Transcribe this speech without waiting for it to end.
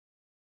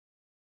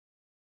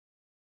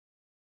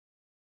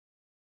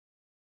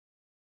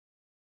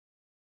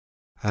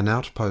An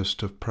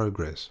Outpost of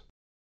Progress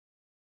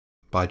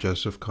by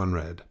Joseph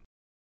Conrad.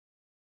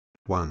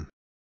 1.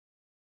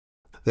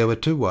 There were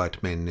 2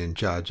 white men in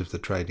charge of the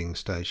trading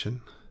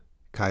station.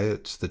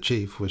 Kayerts, the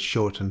chief, was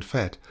short and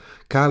fat.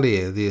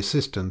 Carlier, the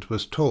assistant,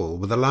 was tall,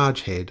 with a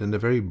large head and a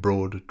very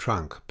broad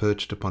trunk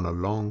perched upon a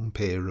long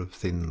pair of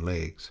thin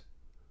legs.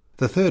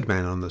 The 3rd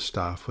man on the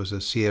staff was a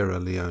Sierra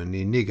Leone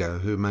nigger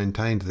who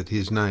maintained that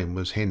his name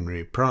was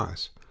Henry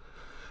Price.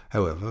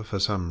 However, for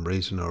some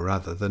reason or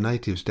other, the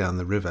natives down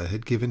the river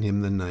had given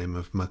him the name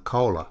of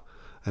Makola,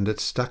 and it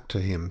stuck to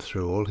him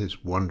through all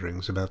his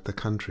wanderings about the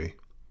country.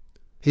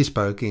 He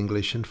spoke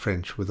English and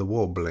French with a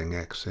warbling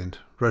accent,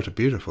 wrote a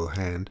beautiful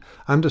hand,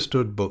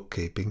 understood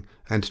bookkeeping,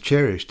 and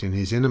cherished in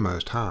his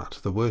innermost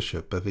heart the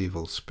worship of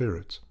evil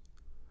spirits.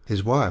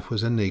 His wife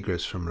was a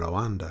negress from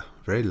Luanda,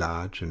 very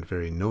large and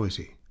very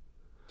noisy.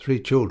 3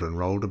 children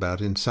rolled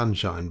about in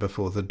sunshine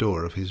before the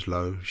door of his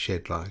low,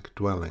 shed-like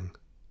dwelling.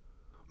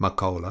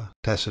 Makola,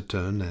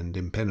 taciturn and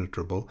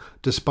impenetrable,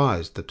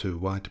 despised the 2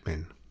 white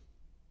men.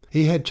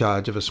 He had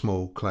charge of a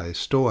small clay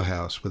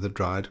storehouse with a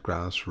dried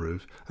grass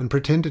roof, and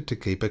pretended to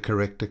keep a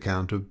correct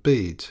account of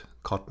beads,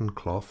 cotton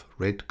cloth,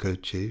 red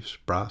kerchiefs,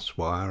 brass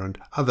wire, and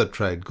other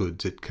trade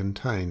goods it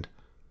contained.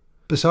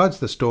 Besides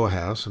the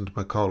storehouse and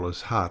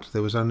Makola's hut,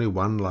 there was only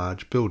one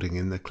large building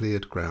in the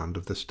cleared ground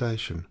of the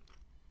station.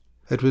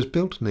 It was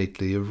built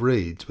neatly of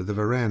reeds, with a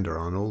veranda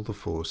on all the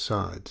 4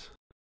 sides.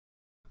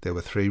 There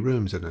were 3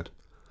 rooms in it.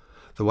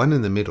 The one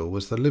in the middle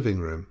was the living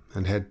room,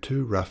 and had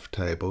 2 rough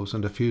tables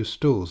and a few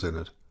stools in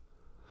it.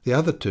 The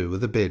other 2 were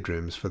the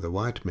bedrooms for the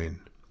white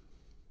men.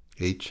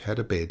 Each had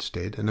a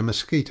bedstead and a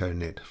mosquito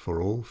net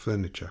for all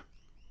furniture.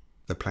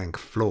 The plank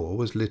floor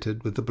was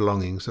littered with the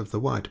belongings of the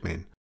white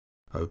men: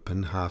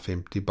 open,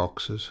 half-empty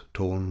boxes,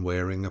 torn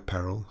wearing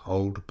apparel,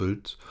 old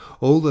boots,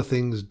 all the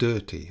things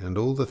dirty and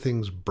all the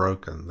things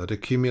broken that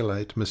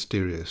accumulate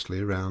mysteriously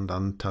around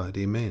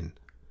untidy men.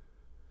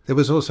 There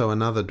was also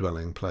another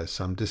dwelling place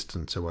some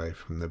distance away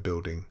from the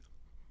building.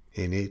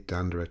 In it,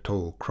 under a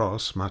tall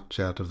cross, much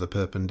out of the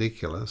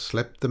perpendicular,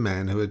 slept the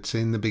man who had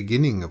seen the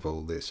beginning of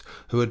all this,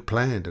 who had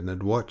planned and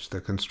had watched the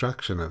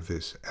construction of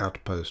this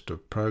outpost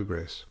of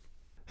progress.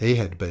 He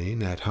had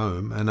been, at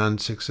home, an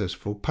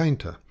unsuccessful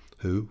painter,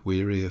 who,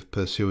 weary of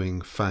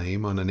pursuing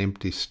fame on an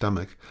empty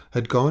stomach,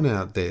 had gone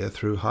out there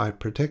through high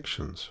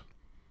protections.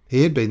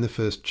 He had been the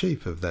first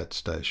chief of that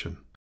station.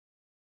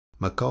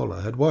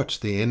 Makola had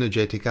watched the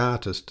energetic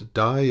artist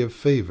die of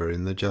fever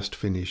in the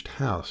just-finished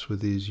house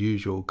with his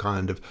usual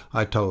kind of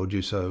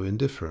I-told-you-so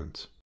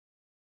indifference.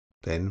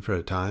 Then for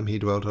a time he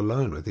dwelt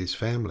alone with his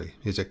family,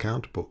 his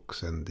account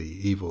books, and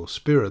the evil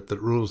spirit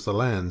that rules the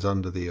lands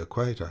under the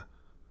equator.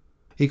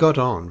 He got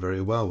on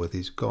very well with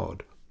his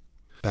god.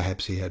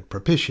 Perhaps he had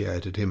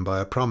propitiated him by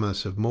a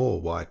promise of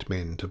more white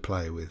men to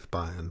play with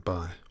by and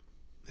by.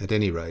 At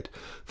any rate,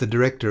 the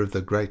director of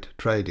the great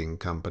trading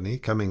company,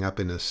 coming up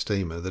in a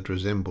steamer that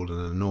resembled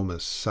an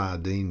enormous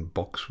sardine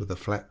box with a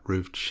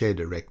flat-roofed shed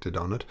erected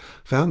on it,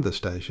 found the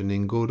station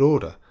in good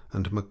order,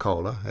 and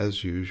Makola,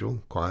 as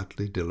usual,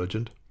 quietly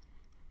diligent.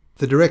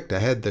 The director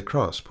had the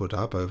cross put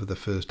up over the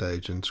first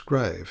agent's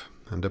grave,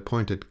 and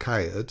appointed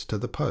Kayerts to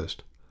the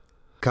post.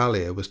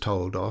 Carlier was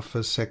told off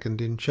as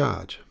second in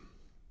charge.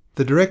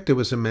 The director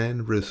was a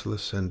man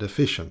ruthless and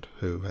efficient,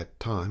 who at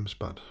times,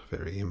 but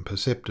very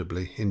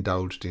imperceptibly,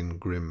 indulged in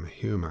grim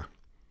humour.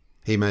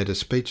 He made a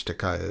speech to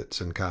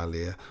Kayerts and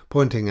Carlier,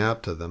 pointing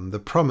out to them the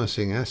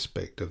promising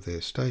aspect of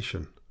their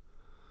station.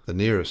 The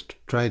nearest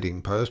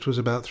trading post was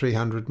about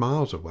 300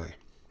 miles away.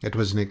 It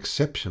was an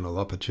exceptional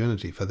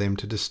opportunity for them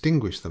to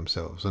distinguish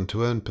themselves and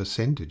to earn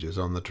percentages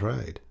on the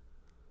trade.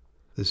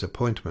 This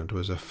appointment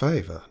was a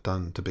favour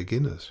done to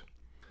beginners.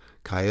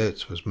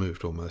 Kayerts was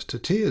moved almost to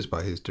tears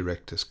by his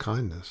director's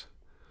kindness.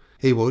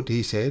 He would,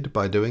 he said,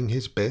 by doing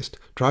his best,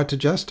 try to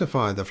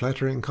justify the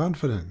flattering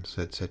confidence,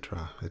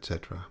 etc.,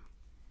 etc.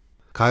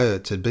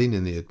 Kayerts had been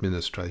in the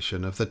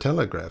administration of the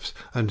telegraphs,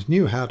 and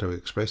knew how to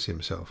express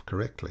himself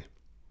correctly.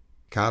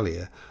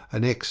 Carlier,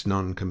 an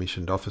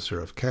ex-non-commissioned officer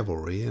of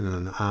cavalry in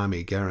an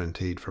army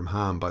guaranteed from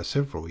harm by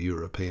several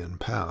European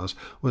powers,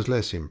 was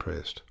less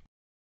impressed.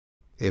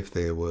 If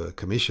there were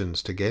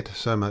commissions to get,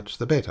 so much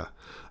the better,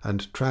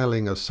 and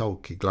trailing a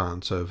sulky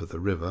glance over the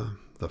river,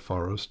 the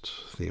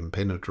forests, the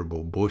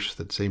impenetrable bush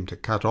that seemed to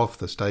cut off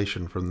the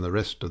station from the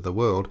rest of the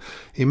world,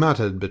 he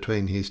muttered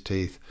between his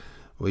teeth,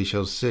 "We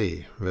shall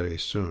see very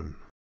soon."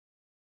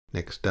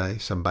 Next day,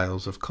 some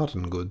bales of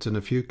cotton goods and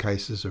a few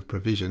cases of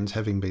provisions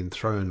having been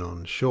thrown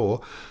on shore,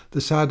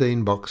 the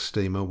sardine-box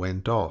steamer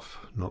went off,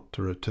 not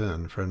to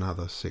return for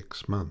another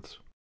 6 months.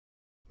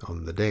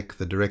 On the deck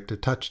the director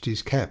touched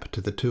his cap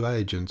to the 2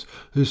 agents,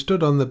 who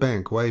stood on the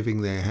bank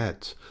waving their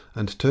hats,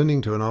 and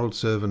turning to an old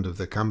servant of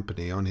the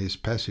company on his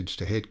passage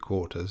to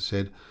headquarters,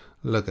 said,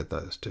 "Look at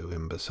those 2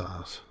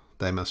 imbeciles.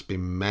 They must be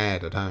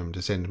mad at home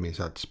to send me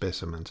such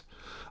specimens.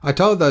 I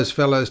told those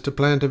fellows to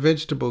plant a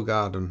vegetable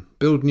garden,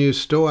 build new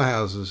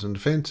storehouses and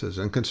fences,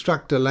 and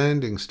construct a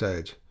landing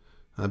stage.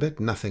 I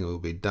bet nothing will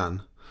be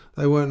done.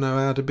 They won't know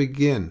how to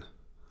begin.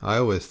 I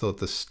always thought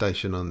the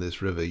station on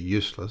this river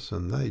useless,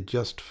 and they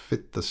just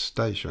fit the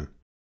station."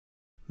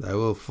 "They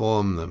will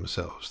form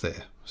themselves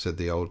there," said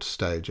the old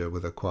stager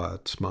with a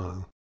quiet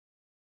smile.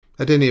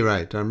 "At any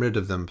rate, I'm rid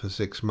of them for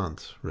 6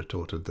 months,"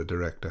 retorted the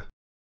director.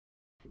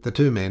 The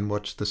two men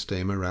watched the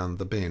steamer round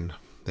the bend,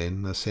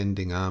 then,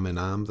 ascending arm in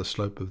arm the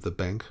slope of the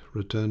bank,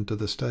 returned to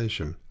the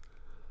station.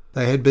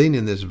 They had been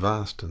in this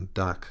vast and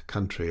dark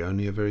country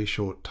only a very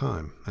short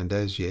time, and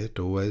as yet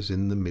always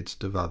in the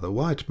midst of other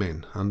white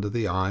men, under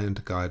the eye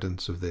and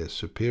guidance of their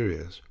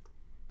superiors.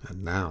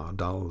 And now,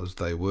 dull as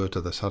they were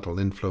to the subtle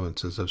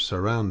influences of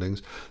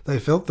surroundings, they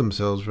felt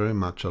themselves very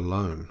much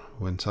alone,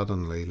 when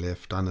suddenly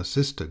left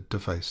unassisted to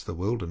face the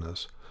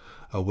wilderness,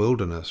 a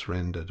wilderness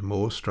rendered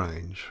more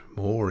strange,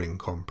 more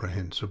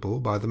incomprehensible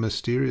by the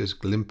mysterious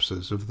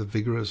glimpses of the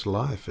vigorous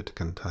life it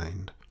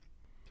contained.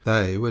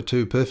 They were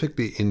two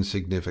perfectly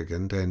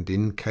insignificant and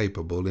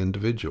incapable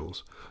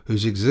individuals,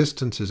 whose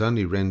existence is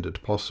only rendered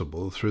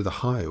possible through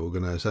the high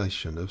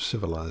organization of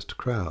civilized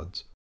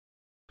crowds.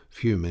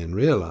 Few men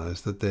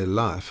realize that their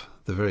life,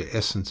 the very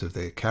essence of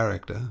their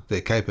character,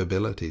 their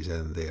capabilities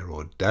and their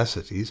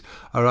audacities,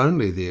 are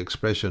only the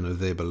expression of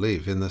their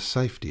belief in the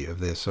safety of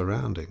their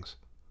surroundings.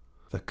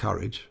 The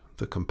courage,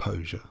 the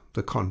composure,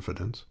 the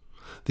confidence,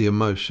 the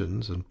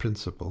emotions and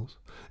principles,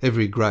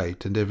 every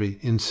great and every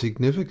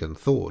insignificant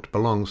thought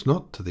belongs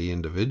not to the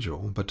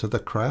individual, but to the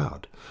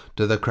crowd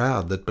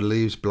that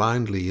believes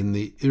blindly in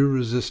the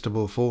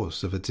irresistible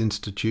force of its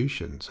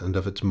institutions and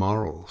of its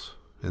morals,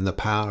 in the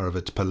power of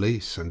its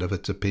police and of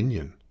its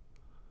opinion.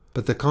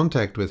 But the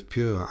contact with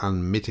pure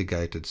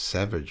unmitigated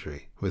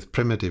savagery, with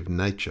primitive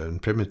nature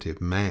and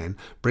primitive man,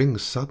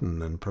 brings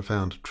sudden and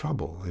profound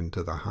trouble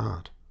into the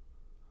heart.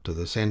 To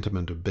the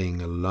sentiment of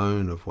being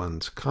alone of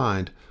one's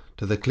kind,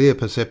 to the clear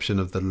perception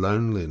of the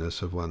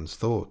loneliness of one's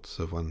thoughts,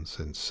 of one's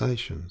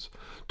sensations,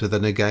 to the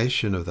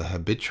negation of the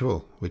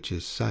habitual, which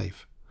is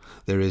safe,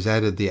 there is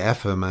added the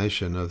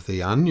affirmation of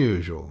the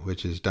unusual,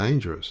 which is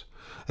dangerous,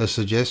 a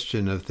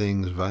suggestion of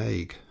things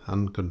vague,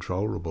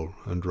 uncontrollable,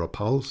 and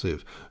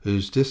repulsive,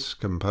 whose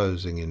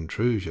discomposing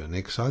intrusion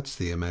excites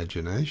the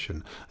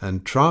imagination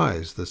and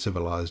tries the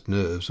civilized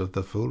nerves of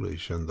the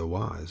foolish and the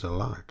wise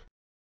alike.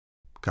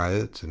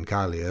 Kayerts and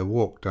Carlier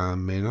walked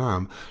arm in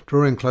arm,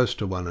 drawing close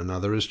to one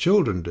another as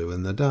children do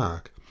in the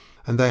dark,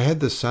 and they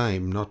had the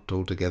same not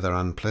altogether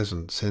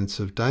unpleasant sense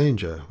of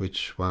danger,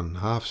 which one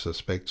half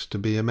suspects to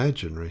be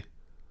imaginary.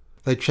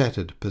 They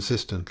chatted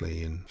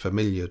persistently in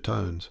familiar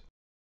tones.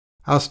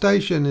 "Our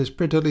station is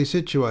prettily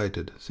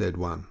situated," said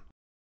one.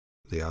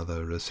 The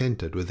other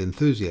assented with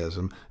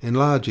enthusiasm,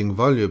 enlarging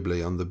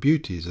volubly on the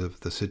beauties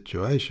of the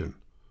situation.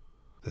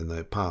 Then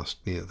they passed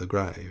near the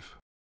grave.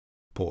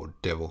 "Poor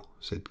devil,"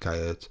 said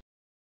Kayerts.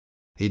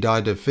 "He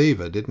died of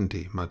fever, didn't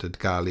he?" muttered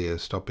Carlier,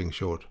 stopping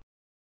short.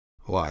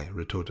 "Why,"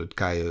 retorted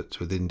Kayerts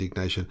with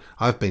indignation,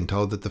 "I've been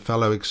told that the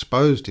fellow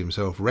exposed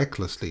himself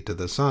recklessly to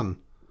the sun.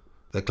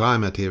 The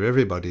climate here,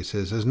 everybody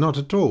says, is not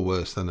at all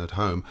worse than at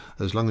home,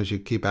 as long as you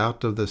keep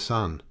out of the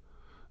sun.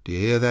 Do you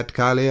hear that,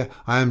 Carlier?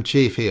 I am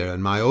chief here,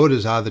 and my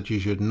orders are that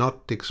you should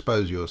not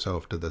expose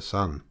yourself to the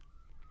sun."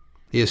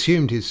 He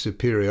assumed his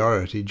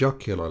superiority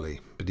jocularly,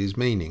 but his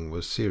meaning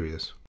was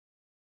serious.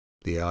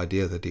 The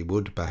idea that he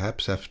would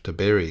perhaps have to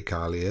bury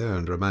Carlier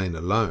and remain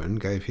alone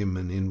gave him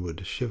an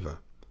inward shiver.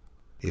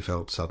 He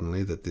felt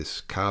suddenly that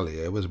this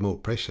Carlier was more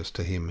precious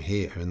to him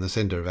here in the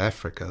centre of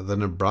Africa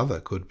than a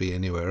brother could be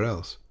anywhere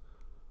else.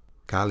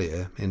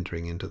 Carlier,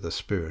 entering into the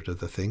spirit of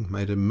the thing,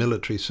 made a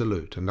military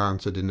salute and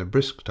answered in a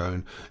brisk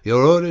tone,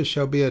 "Your orders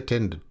shall be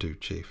attended to,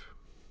 chief."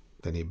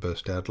 Then he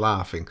burst out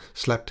laughing,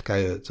 slapped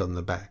Kayerts on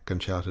the back,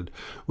 and shouted,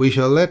 "We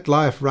shall let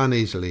life run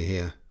easily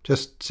here.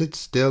 Just sit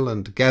still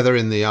and gather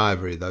in the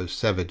ivory those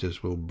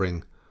savages will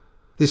bring.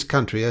 This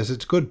country has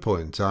its good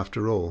points,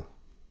 after all."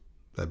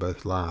 They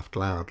both laughed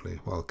loudly,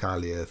 while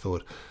Carlier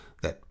thought,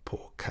 "That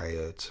poor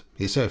Kayerts.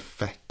 He's so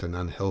fat and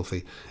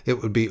unhealthy.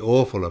 It would be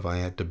awful if I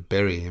had to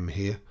bury him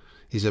here.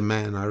 He's a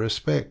man I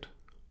respect."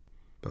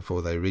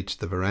 Before they reached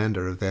the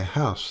veranda of their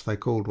house, they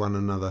called one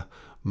another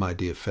 "my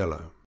dear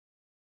fellow."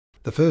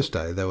 The first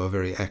day they were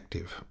very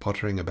active,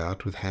 pottering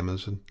about with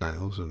hammers and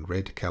nails and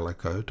red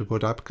calico to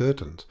put up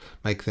curtains,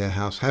 make their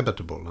house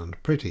habitable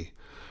and pretty,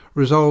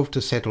 resolved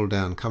to settle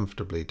down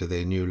comfortably to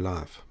their new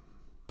life.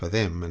 For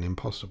them an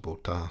impossible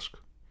task.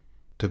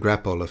 To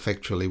grapple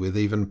effectually with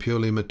even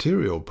purely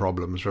material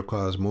problems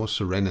requires more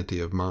serenity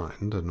of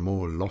mind and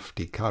more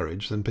lofty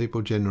courage than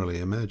people generally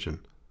imagine.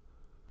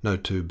 No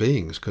two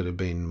beings could have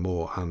been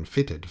more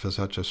unfitted for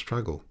such a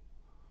struggle.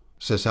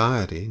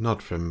 Society, not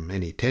from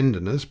any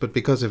tenderness, but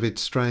because of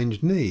its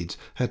strange needs,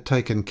 had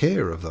taken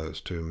care of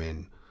those two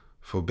men,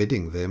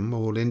 forbidding them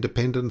all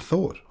independent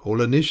thought, all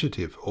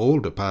initiative, all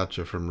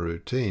departure from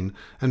routine,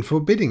 and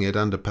forbidding it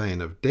under pain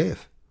of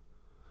death.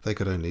 They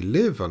could only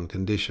live on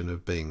condition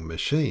of being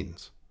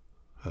machines.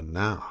 And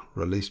now,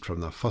 released from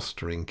the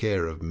fostering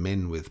care of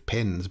men with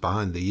pens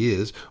behind the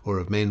ears, or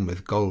of men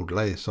with gold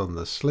lace on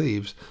the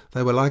sleeves,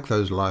 they were like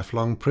those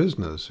lifelong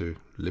prisoners who,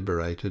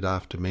 liberated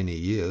after many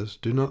years,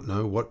 do not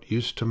know what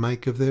use to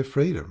make of their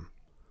freedom.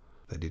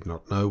 They did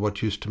not know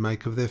what use to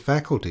make of their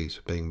faculties,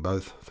 being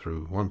both,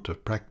 through want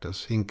of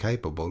practice,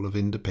 incapable of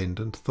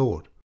independent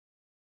thought.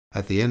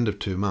 At the end of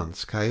 2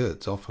 months,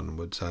 Kayerts often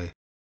would say,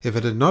 "If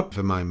it had not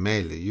for my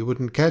Meili, you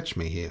wouldn't catch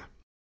me here."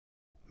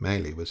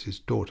 Meili was his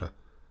daughter.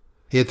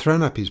 He had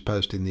thrown up his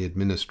post in the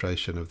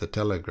administration of the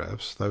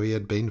telegraphs, though he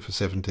had been for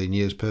 17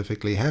 years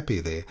perfectly happy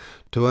there,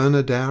 to earn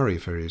a dowry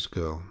for his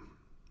girl.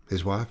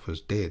 His wife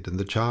was dead, and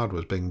the child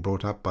was being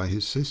brought up by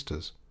his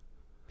sisters.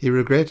 He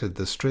regretted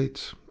the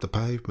streets, the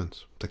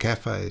pavements, the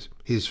cafes,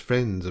 his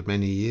friends of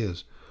many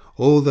years,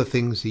 all the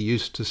things he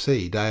used to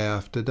see day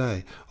after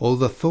day, all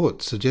the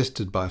thoughts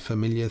suggested by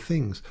familiar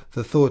things,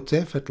 the thoughts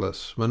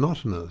effortless,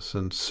 monotonous,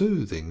 and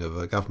soothing of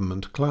a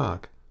government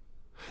clerk.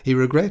 He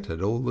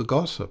regretted all the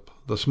gossip,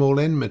 the small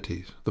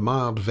enmities, the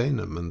mild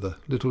venom, and the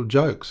little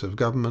jokes of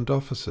government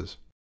officers.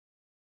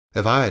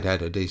 "If I had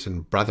had a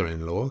decent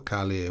brother-in-law,"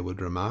 Carlier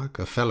would remark,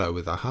 "a fellow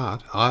with a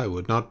heart, I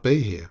would not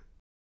be here."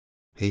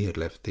 He had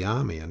left the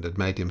army, and had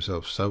made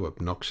himself so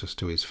obnoxious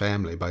to his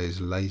family by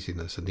his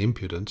laziness and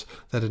impudence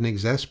that an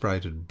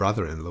exasperated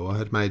brother-in-law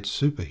had made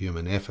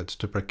superhuman efforts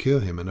to procure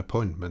him an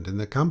appointment in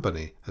the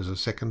company as a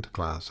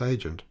second-class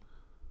agent.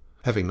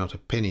 Having not a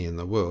penny in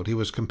the world, he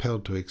was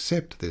compelled to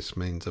accept this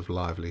means of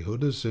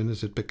livelihood as soon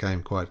as it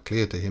became quite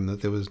clear to him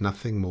that there was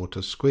nothing more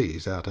to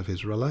squeeze out of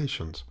his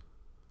relations.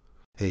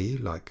 He,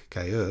 like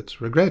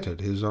Kayerts, regretted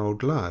his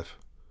old life.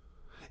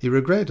 He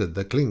regretted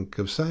the clink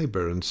of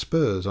sabre and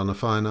spurs on a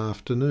fine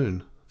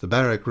afternoon, the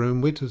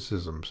barrack-room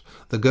witticisms,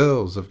 the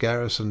girls of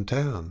garrison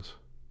towns.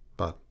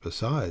 But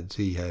besides,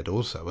 he had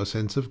also a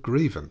sense of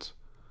grievance.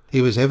 He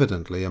was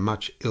evidently a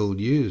much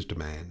ill-used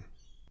man.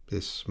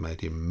 This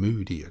made him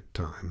moody at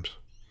times.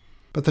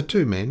 But the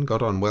two men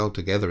got on well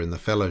together in the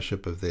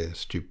fellowship of their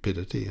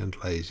stupidity and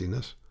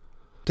laziness.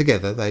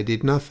 Together they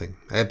did nothing,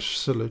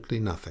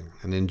 absolutely nothing,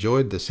 and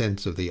enjoyed the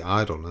sense of the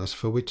idleness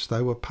for which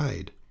they were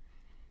paid.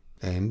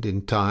 And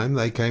in time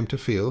they came to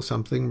feel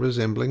something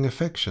resembling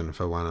affection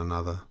for one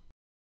another.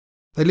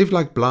 They lived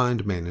like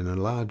blind men in a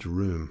large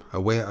room,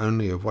 aware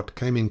only of what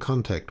came in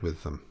contact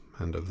with them,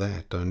 and of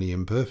that only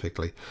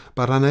imperfectly,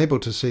 but unable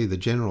to see the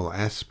general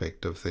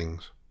aspect of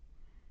things.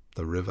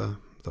 The river,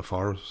 the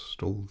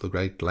forest, all the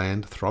great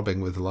land throbbing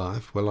with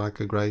life were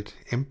like a great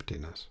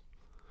emptiness.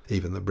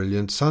 Even the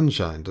brilliant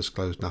sunshine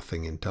disclosed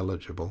nothing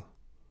intelligible.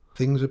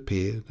 Things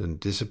appeared and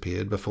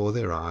disappeared before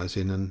their eyes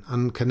in an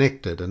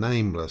unconnected and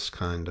aimless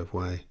kind of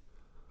way.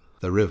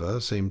 The river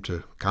seemed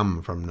to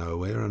come from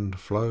nowhere and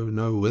flow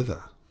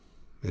nowhither.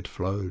 It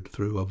flowed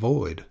through a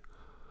void.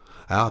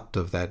 Out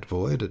of that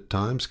void at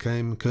times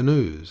came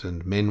canoes,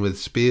 and men with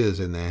spears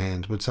in their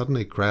hands would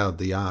suddenly crowd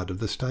the yard of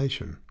the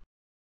station.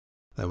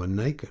 They were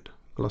naked,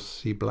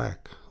 glossy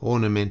black,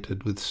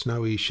 ornamented with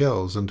snowy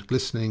shells and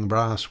glistening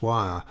brass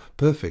wire,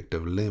 perfect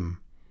of limb.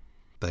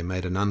 They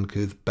made an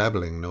uncouth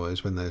babbling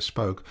noise when they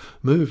spoke,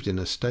 moved in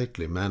a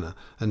stately manner,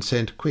 and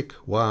sent quick,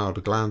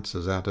 wild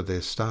glances out of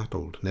their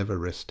startled,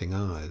 never-resting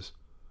eyes.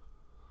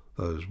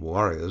 Those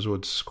warriors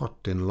would squat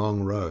in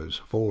long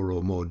rows, 4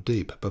 or more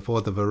deep,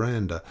 before the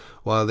veranda,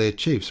 while their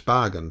chiefs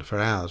bargained for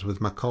hours with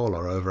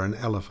Makola over an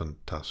elephant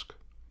tusk.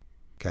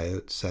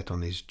 Kayerts sat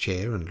on his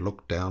chair and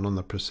looked down on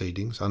the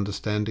proceedings,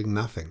 understanding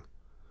nothing.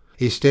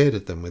 He stared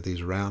at them with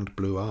his round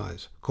blue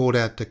eyes, called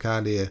out to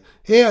Carlier,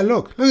 "Here,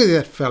 look at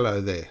that fellow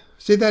there.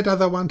 See that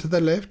other one to the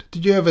left?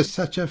 Did you ever see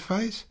such a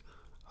face?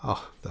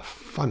 Oh, the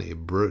funny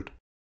brute!"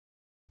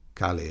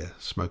 Carlier,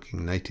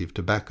 smoking native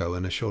tobacco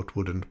in a short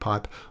wooden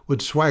pipe,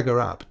 would swagger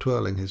up,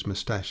 twirling his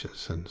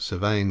moustaches, and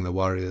surveying the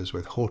warriors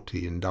with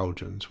haughty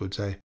indulgence, would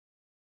say,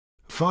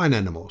 "Fine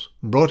animals.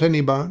 Brought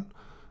any bone?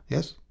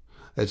 Yes?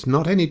 It's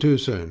not any too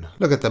soon.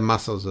 Look at the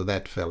muscles of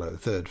that fellow,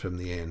 third from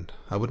the end.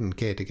 I wouldn't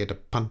care to get a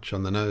punch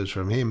on the nose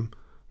from him.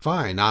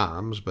 Fine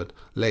arms, but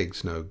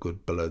legs no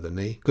good below the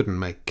knee. Couldn't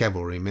make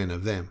cavalry men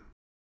of them."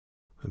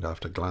 And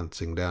after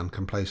glancing down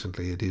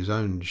complacently at his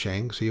own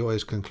shanks, he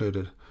always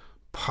concluded,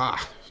 "Pah,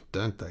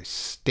 don't they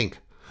stink!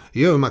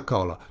 You,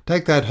 Makola,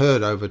 take that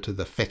herd over to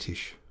the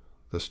fetish."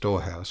 The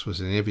storehouse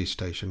was in every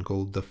station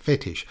called the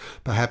fetish,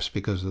 perhaps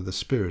because of the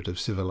spirit of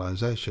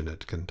civilization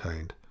it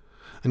contained.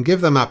 "And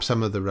give them up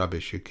some of the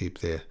rubbish you keep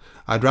there.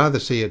 I'd rather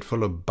see it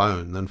full of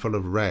bone than full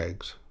of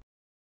rags."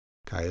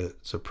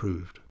 Kayerts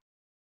approved.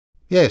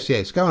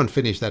 Yes, go and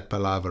finish that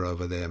palaver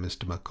over there,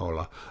 Mr.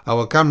 Makola. I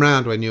will come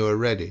round when you are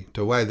ready,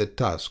 to weigh the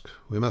tusk.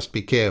 We must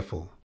be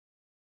careful."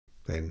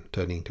 Then,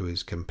 turning to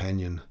his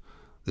companion,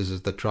 "This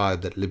is the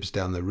tribe that lives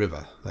down the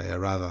river. They are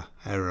rather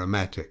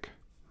aromatic.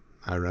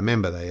 I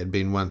remember they had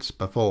been once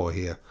before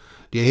here.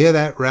 Do you hear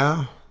that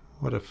row?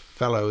 What a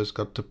fellow has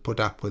got to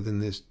put up with in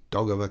this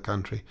dog of a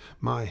country.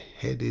 My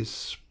head is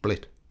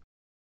split."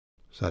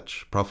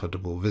 Such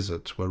profitable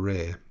visits were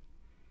rare.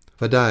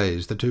 For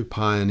days the two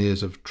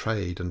pioneers of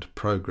trade and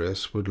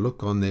progress would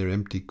look on their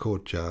empty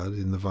courtyard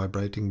in the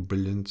vibrating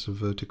brilliance of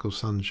vertical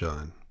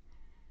sunshine.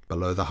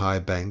 Below the high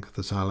bank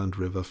the silent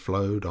river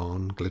flowed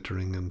on,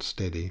 glittering and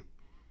steady.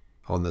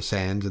 On the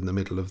sands in the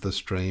middle of the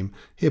stream,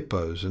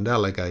 hippos and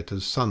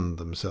alligators sunned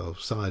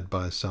themselves side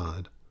by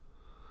side.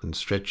 and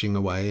stretching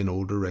away in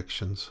all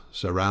directions,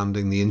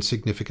 surrounding the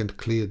insignificant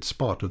cleared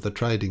spot of the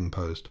trading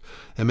post,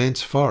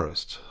 immense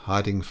forests,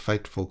 hiding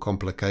fateful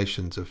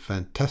complications of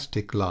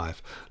fantastic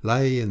life,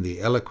 lay in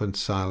the eloquent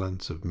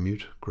silence of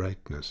mute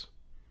greatness.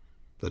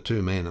 The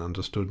two men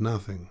understood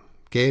nothing,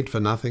 cared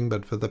for nothing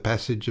but for the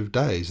passage of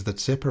days that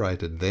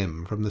separated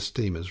them from the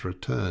steamer's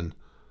return.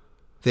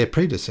 Their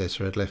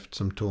predecessor had left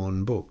some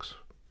torn books.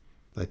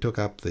 They took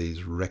up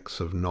these wrecks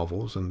of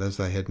novels, and as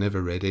they had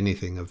never read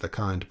anything of the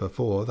kind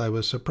before, they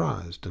were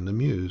surprised and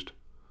amused.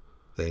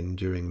 Then,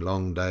 during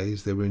long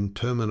days, there were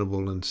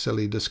interminable and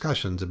silly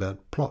discussions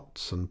about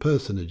plots and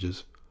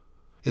personages.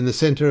 In the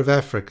centre of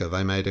Africa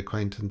they made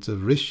acquaintance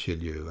of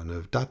Richelieu and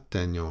of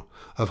D'Artagnan,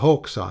 of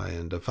Hawkeye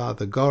and of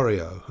Father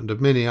Goriot, and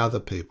of many other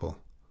people.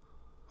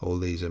 All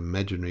these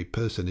imaginary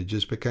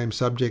personages became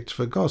subjects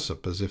for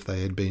gossip as if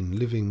they had been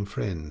living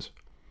friends.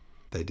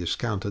 They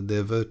discounted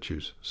their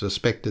virtues,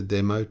 suspected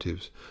their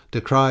motives,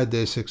 decried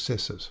their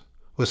successes,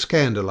 were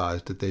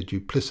scandalized at their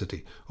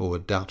duplicity, or were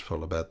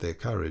doubtful about their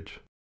courage.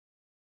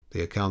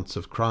 The accounts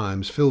of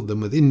crimes filled them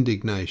with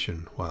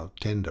indignation, while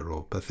tender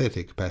or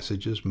pathetic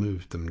passages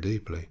moved them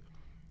deeply.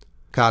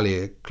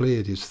 Carlier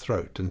cleared his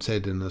throat and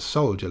said in a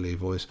soldierly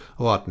voice,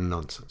 "What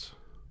nonsense!"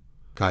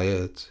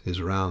 Kayerts,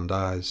 his round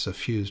eyes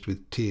suffused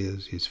with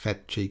tears, his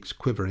fat cheeks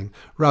quivering,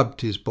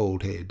 rubbed his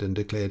bald head and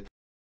declared,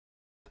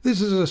 "This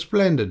is a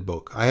splendid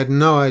book. I had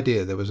no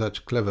idea there were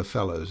such clever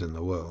fellows in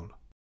the world."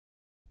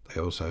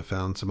 They also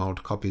found some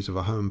old copies of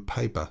a home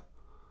paper.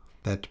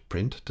 That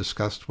print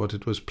discussed what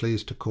it was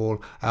pleased to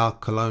call our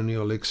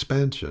colonial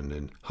expansion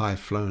in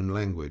high-flown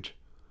language.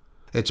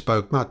 It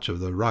spoke much of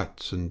the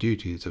rights and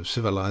duties of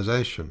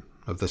civilization,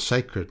 of the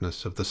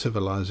sacredness of the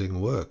civilizing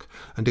work,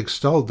 and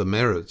extolled the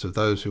merits of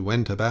those who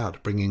went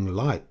about bringing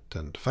light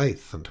and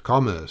faith and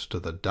commerce to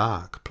the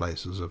dark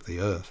places of the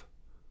earth.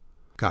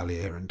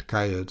 Carlier and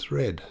Kayerts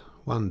read,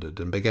 wondered,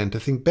 and began to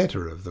think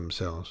better of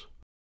themselves.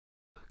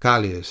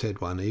 Carlier said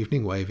one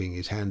evening, waving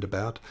his hand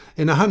about,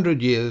 "In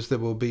 100 years there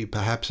will be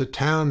perhaps a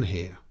town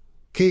here.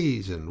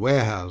 Quays and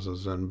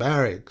warehouses and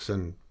barracks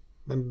and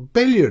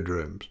billiard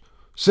rooms.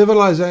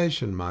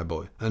 Civilization, my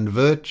boy, and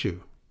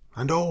virtue,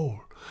 and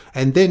all.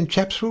 And then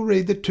chaps will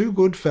read that two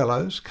good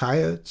fellows,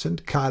 Kayerts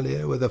and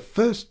Carlier, were the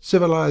first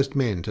civilized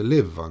men to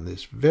live on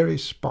this very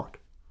spot."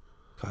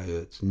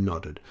 Kayerts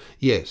nodded.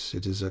 "Yes,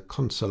 it is a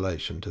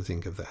consolation to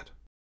think of that."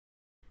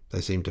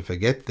 They seemed to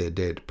forget their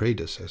dead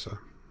predecessor,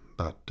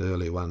 but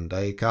early one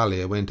day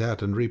Carlier went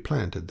out and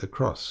replanted the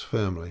cross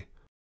firmly.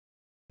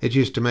 "It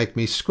used to make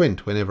me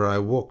squint whenever I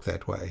walked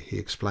that way," he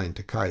explained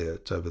to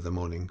Kayerts over the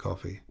morning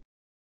coffee.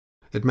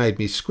 "It made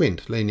me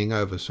squint leaning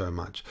over so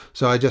much,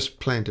 so I just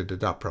planted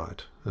it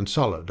upright, and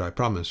solid, I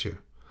promise you.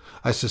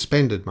 I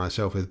suspended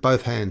myself with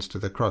both hands to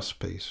the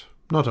cross-piece.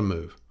 Not a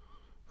move.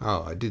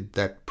 Oh, I did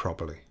that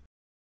properly."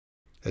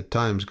 At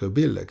times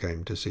Gobila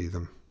came to see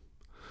them.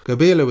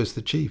 Gobila was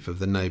the chief of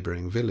the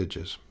neighbouring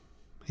villages.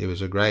 He was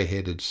a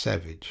grey-headed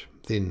savage,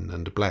 thin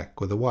and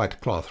black, with a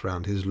white cloth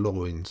round his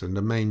loins and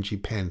a mangy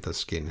panther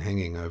skin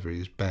hanging over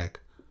his back.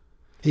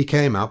 He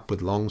came up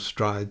with long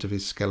strides of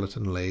his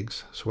skeleton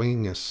legs,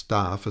 swinging a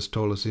staff as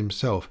tall as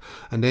himself,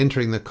 and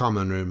entering the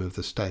common room of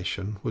the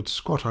station, would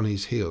squat on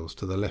his heels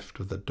to the left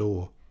of the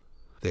door.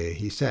 There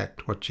he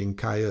sat, watching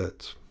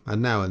Kayerts,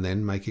 and now and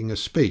then making a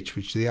speech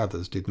which the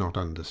others did not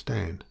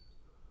understand.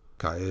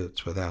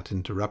 Kayerts, without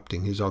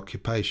interrupting his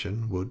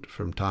occupation, would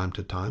from time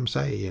to time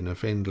say in a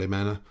friendly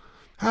manner,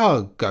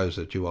 "How goes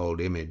it, you old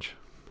image?"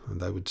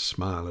 and they would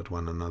smile at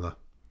one another.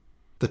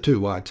 The two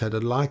whites had a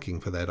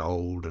liking for that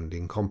old and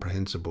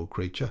incomprehensible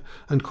creature,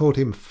 and called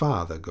him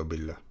Father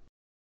Gobila.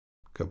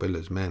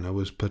 Gobila's manner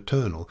was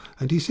paternal,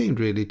 and he seemed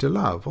really to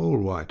love all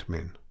white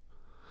men.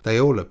 They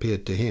all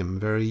appeared to him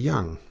very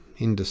young,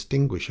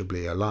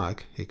 indistinguishably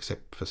alike,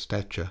 except for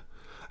stature,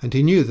 and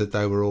he knew that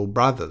they were all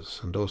brothers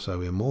and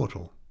also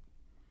immortal.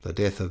 The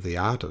death of the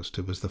artist,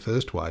 who was the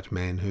first white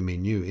man whom he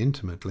knew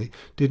intimately,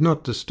 did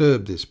not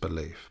disturb this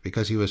belief,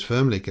 because he was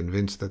firmly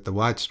convinced that the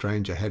white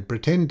stranger had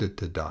pretended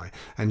to die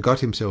and got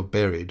himself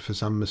buried for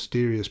some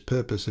mysterious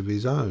purpose of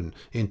his own,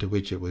 into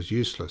which it was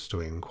useless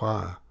to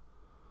inquire.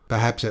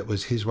 Perhaps it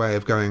was his way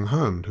of going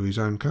home to his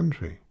own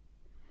country.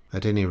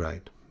 At any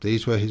rate,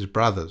 these were his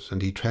brothers,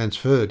 and he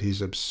transferred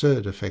his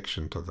absurd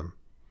affection to them.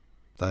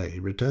 They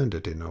returned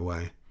it in a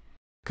way.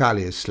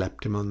 Carlier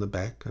slapped him on the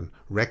back and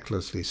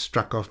recklessly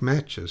struck off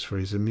matches for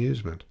his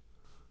amusement.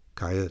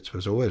 Kayerts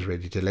was always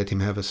ready to let him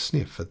have a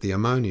sniff at the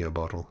ammonia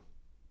bottle.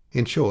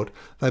 In short,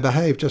 they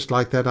behaved just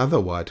like that other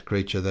white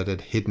creature that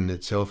had hidden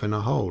itself in a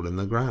hole in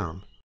the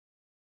ground.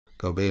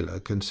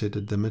 Gobila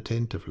considered them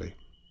attentively.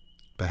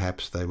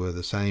 Perhaps they were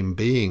the same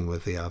being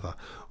with the other,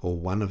 or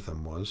one of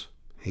them was.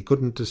 He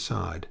couldn't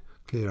decide,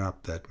 clear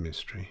up that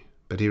mystery,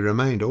 but he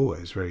remained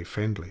always very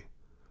friendly.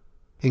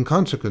 In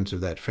consequence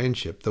of that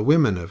friendship, the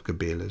women of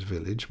Gobila's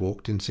village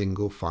walked in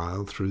single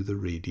file through the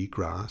reedy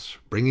grass,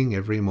 bringing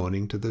every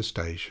morning to the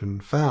station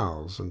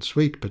fowls and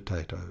sweet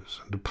potatoes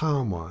and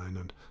palm wine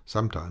and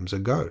sometimes a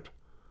goat.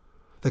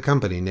 The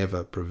company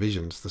never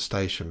provisions the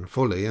station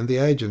fully, and the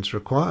agents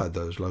required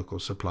those local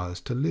supplies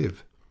to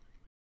live.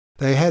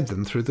 They had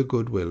them through the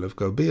goodwill of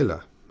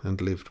Gobila, and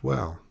lived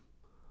well.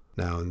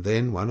 Now and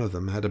then one of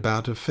them had a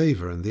bout of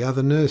fever, and the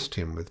other nursed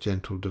him with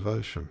gentle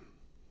devotion.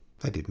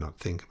 They did not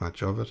think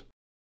much of it.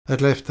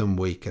 It left them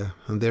weaker,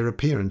 and their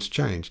appearance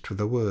changed for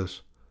the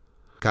worse.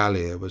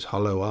 Carlier was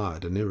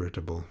hollow-eyed and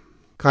irritable.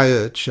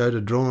 Kayerts showed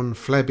a drawn,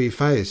 flabby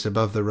face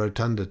above the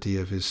rotundity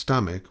of his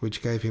stomach,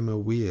 which gave him a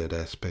weird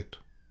aspect.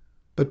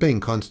 But being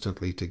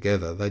constantly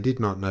together, they did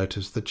not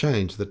notice the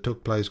change that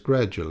took place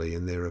gradually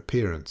in their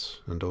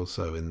appearance, and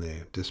also in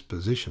their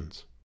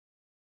dispositions.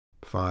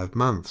 5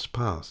 months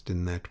passed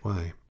in that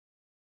way.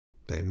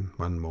 Then,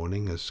 one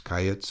morning, as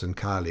Kayerts and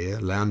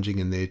Carlier, lounging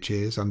in their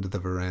chairs under the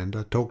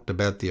veranda, talked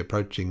about the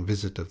approaching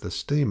visit of the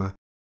steamer,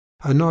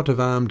 a knot of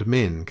armed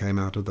men came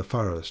out of the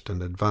forest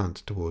and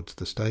advanced towards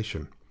the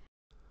station.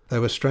 They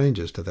were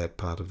strangers to that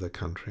part of the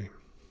country.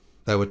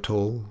 They were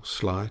tall,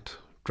 slight,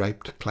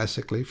 draped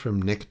classically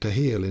from neck to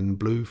heel in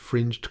blue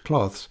fringed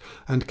cloths,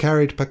 and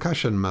carried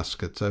percussion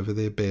muskets over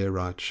their bare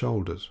right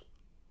shoulders.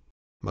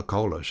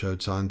 McCullough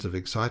showed signs of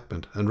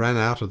excitement, and ran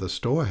out of the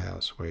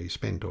storehouse, where he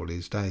spent all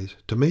his days,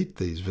 to meet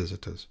these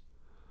visitors.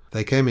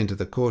 They came into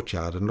the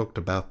courtyard and looked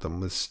about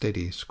them with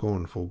steady,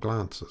 scornful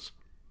glances.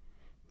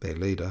 Their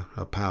leader,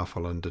 a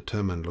powerful and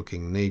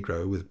determined-looking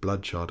negro with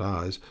bloodshot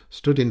eyes,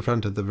 stood in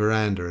front of the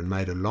veranda and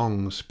made a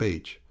long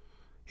speech.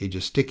 He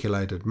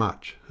gesticulated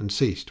much and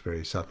ceased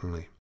very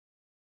suddenly.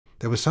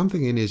 There was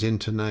something in his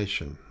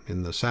intonation,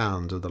 in the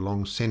sounds of the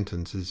long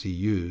sentences he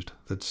used,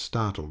 that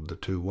startled the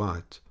two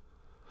whites.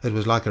 It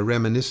was like a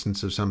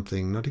reminiscence of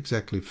something not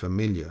exactly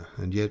familiar,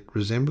 and yet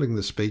resembling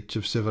the speech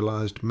of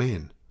civilized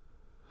men.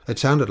 It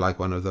sounded like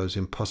one of those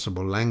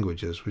impossible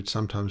languages which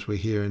sometimes we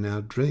hear in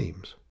our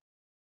dreams.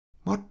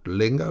 "What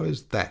lingo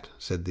is that?"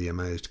 said the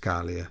amazed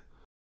Carlier.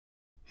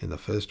 In the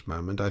first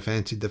moment I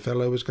fancied the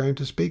fellow was going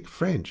to speak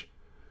French.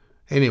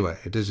 Anyway,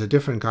 it is a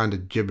different kind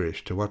of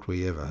gibberish to what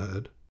we ever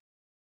heard.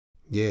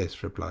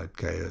 "Yes," replied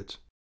Kayerts.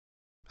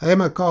 "Hey,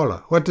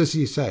 McCullough, what does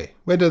he say?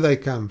 Where do they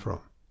come from?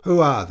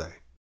 Who are they?"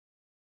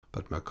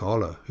 But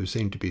McCullough, who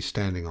seemed to be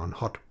standing on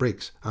hot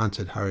bricks,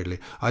 answered hurriedly,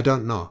 "I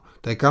don't know.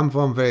 They come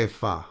from very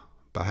far.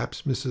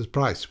 Perhaps Mrs.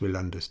 Price will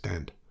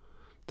understand.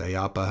 They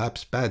are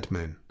perhaps bad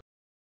men."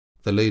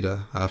 The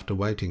leader, after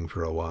waiting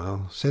for a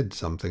while, said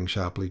something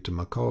sharply to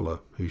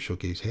McCullough, who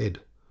shook his head.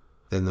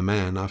 Then the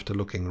man, after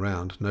looking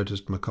round,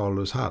 noticed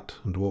McCullough's hut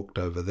and walked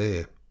over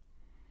there.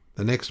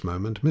 The next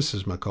moment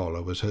Mrs.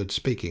 McCullough was heard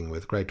speaking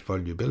with great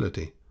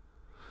volubility.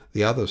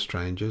 The other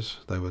strangers,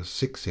 they were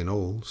 6 in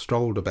all,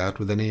 strolled about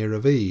with an air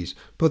of ease,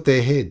 put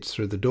their heads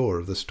through the door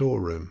of the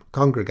storeroom,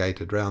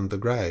 congregated round the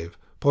grave,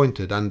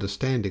 pointed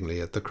understandingly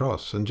at the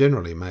cross, and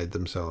generally made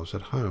themselves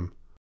at home.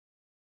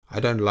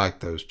 "I don't like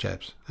those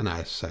chaps, and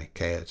I say,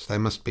 Kayerts, they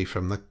must be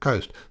from the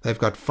coast. They've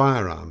got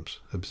firearms,"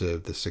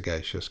 observed the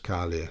sagacious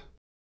Carlier.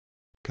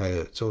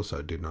 Kayerts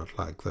also did not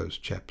like those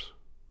chaps.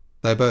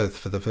 They both,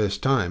 for the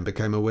first time,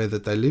 became aware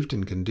that they lived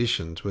in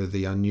conditions where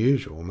the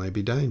unusual may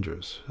be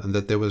dangerous, and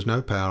that there was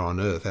no power on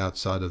earth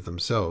outside of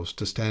themselves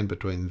to stand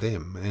between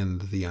them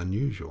and the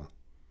unusual.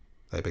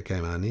 They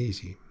became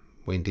uneasy,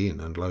 went in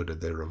and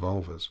loaded their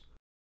revolvers.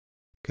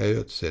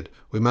 Kayerts said,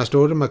 "We must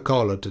order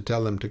McCullough to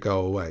tell them to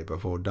go away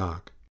before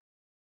dark."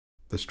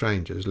 The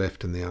strangers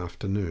left in the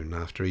afternoon,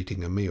 after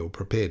eating a meal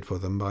prepared for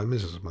them by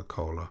Mrs.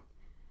 McCullough.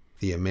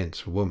 The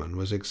immense woman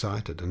was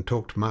excited, and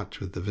talked much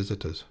with the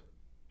visitors.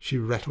 She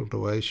rattled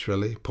away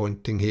shrilly,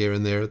 pointing here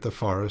and there at the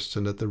forests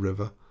and at the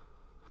river.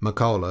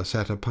 McCullough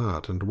sat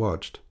apart and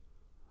watched.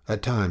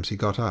 At times he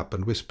got up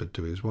and whispered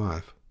to his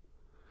wife.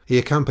 He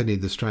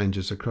accompanied the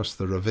strangers across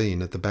the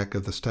ravine at the back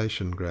of the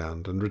station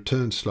ground, and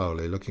returned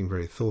slowly, looking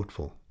very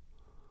thoughtful.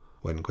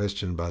 When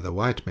questioned by the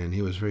white men,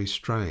 he was very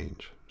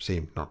strange,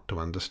 seemed not to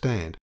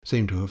understand,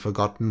 seemed to have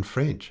forgotten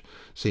French,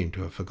 seemed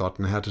to have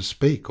forgotten how to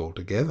speak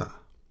altogether.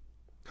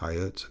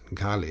 Kayerts and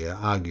Carlier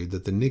argued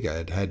that the nigger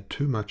had had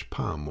too much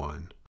palm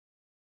wine.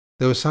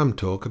 There was some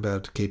talk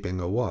about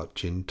keeping a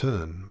watch in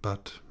turn,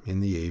 but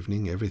in the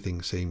evening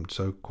everything seemed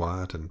so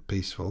quiet and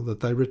peaceful that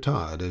they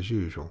retired as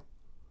usual.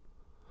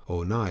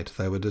 All night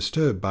they were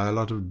disturbed by a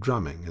lot of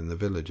drumming in the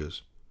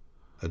villages.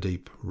 A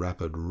deep,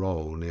 rapid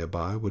roll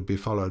nearby would be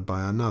followed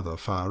by another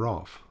far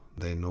off,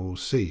 then all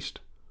ceased.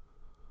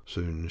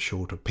 Soon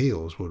shorter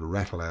peals would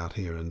rattle out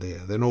here and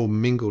there, then all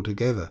mingle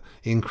together,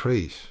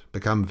 increase,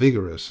 become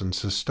vigorous and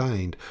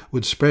sustained,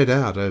 would spread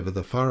out over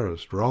the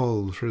forest,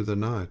 roll through the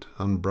night,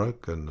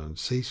 unbroken and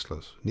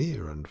ceaseless,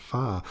 near and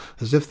far,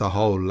 as if the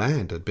whole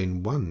land had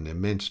been one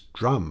immense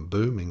drum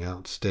booming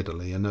out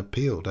steadily an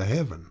appeal to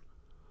heaven.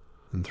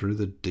 And through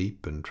the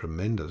deep and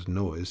tremendous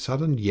noise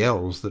sudden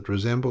yells that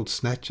resembled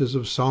snatches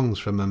of songs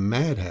from a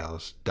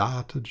madhouse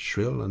darted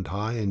shrill and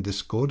high in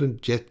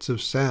discordant jets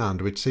of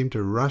sound which seemed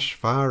to rush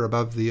far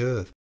above the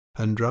earth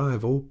and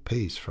drive all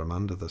peace from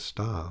under the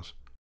stars.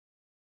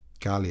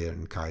 Carlier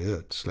and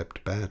Kayerts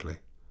slept badly.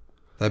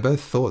 They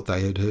both thought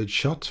they had heard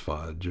shots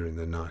fired during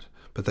the night,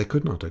 but they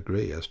could not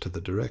agree as to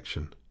the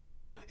direction.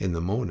 In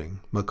the morning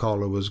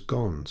McCullough was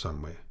gone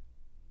somewhere.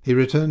 He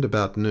returned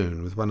about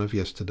noon with one of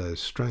yesterday's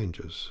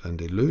strangers,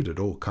 and eluded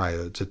all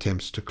Kayerts'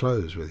 attempts to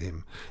close with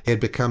him. He had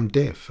become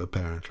deaf,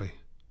 apparently.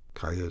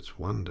 Kayerts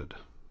wondered.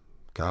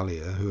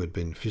 Carlier, who had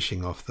been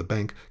fishing off the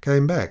bank,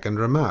 came back and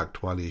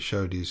remarked while he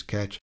showed his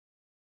catch,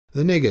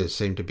 "The niggers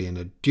seem to be in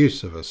a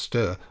deuce of a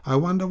stir. I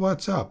wonder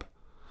what's up.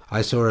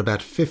 I saw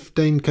about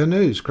 15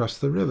 canoes cross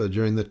the river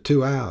during the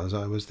 2 hours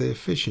I was there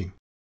fishing."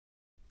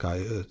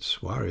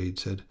 Kayerts, worried,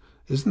 said,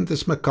 "Isn't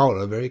this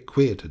McCullough very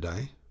queer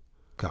today?"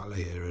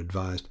 Carlier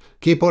advised,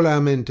 "Keep all our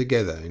men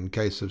together in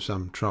case of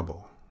some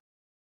trouble."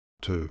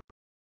 2.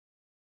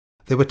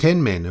 There were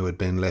 10 men who had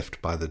been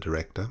left by the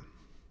director.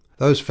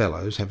 Those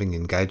fellows, having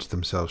engaged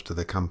themselves to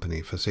the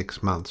company for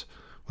 6 months,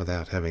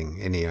 without having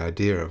any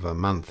idea of a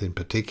month in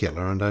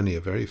particular and only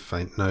a very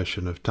faint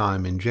notion of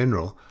time in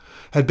general,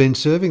 had been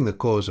serving the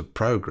cause of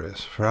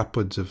progress for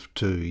upwards of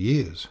 2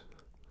 years.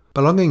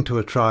 Belonging to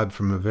a tribe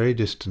from a very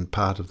distant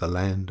part of the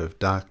land of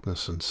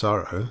darkness and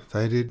sorrow,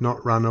 they did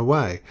not run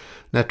away,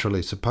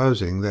 naturally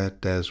supposing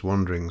that, as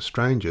wandering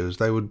strangers,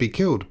 they would be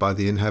killed by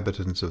the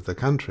inhabitants of the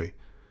country,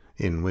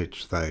 in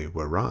which they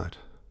were right.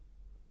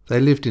 They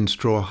lived in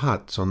straw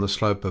huts on the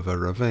slope of a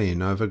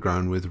ravine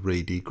overgrown with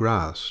reedy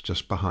grass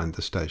just behind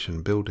the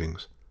station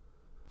buildings.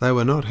 They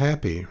were not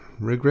happy,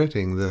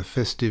 regretting the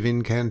festive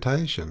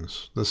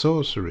incantations, the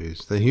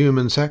sorceries, the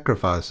human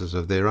sacrifices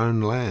of their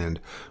own land,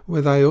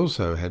 where they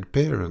also had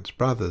parents,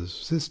 brothers,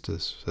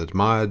 sisters,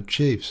 admired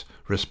chiefs,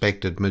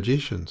 respected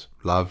magicians,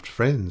 loved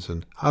friends,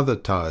 and other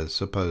ties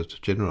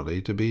supposed generally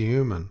to be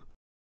human.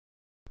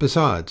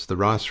 Besides, the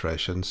rice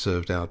rations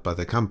served out by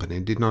the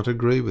company did not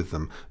agree with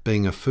them,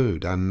 being a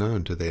food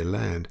unknown to their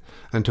land,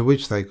 and to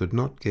which they could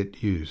not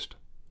get used.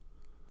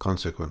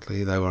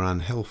 Consequently, they were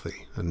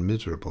unhealthy and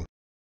miserable.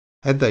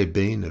 Had they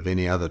been of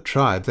any other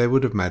tribe, they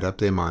would have made up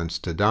their minds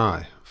to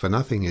die, for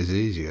nothing is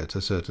easier to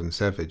certain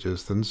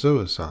savages than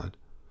suicide,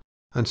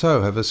 and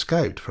so have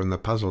escaped from the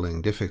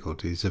puzzling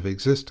difficulties of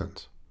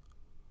existence.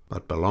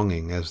 But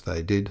belonging, as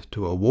they did,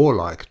 to a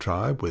warlike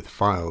tribe with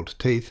filed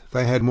teeth,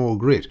 they had more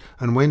grit,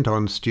 and went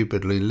on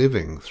stupidly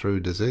living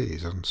through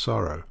disease and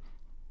sorrow.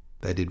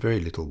 They did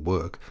very little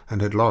work,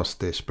 and had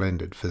lost their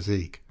splendid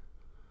physique.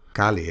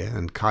 Carlier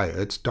and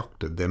Kayerts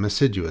doctored them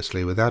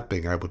assiduously without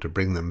being able to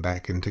bring them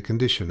back into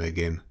condition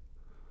again.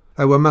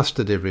 They were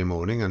mustered every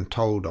morning and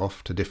told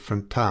off to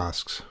different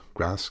tasks,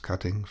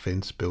 grass-cutting,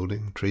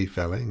 fence-building,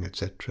 tree-felling,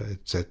 etc.,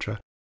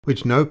 etc.,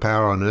 which no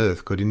power on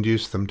earth could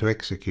induce them to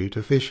execute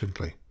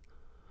efficiently.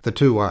 The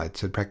 2 whites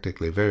had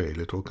practically very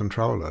little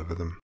control over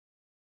them.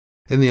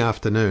 In the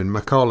afternoon,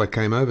 McCullough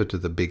came over to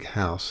the big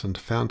house and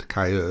found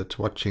Kayerts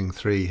watching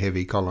 3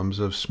 heavy columns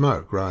of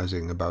smoke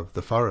rising above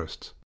the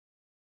forests.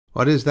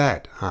 "What is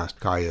that?"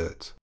 asked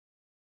Kayerts.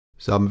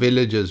 "Some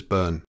villages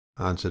burn,"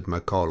 answered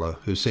McCullough,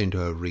 who seemed to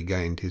have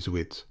regained his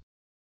wits.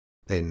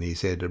 Then he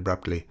said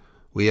abruptly,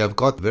 "We have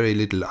got very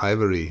little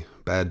ivory,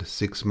 bad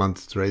 6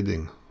 months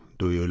trading.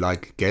 Do you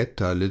like get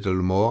a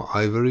little more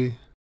ivory?"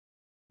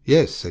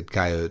 "Yes," said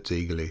Kayerts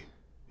eagerly.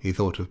 He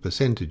thought of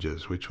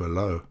percentages which were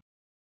low.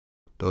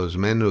 "Those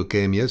men who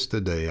came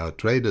yesterday are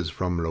traders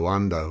from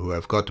Luanda who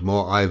have got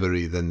more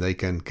ivory than they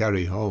can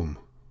carry home.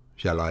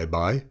 Shall I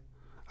buy?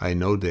 I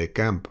know their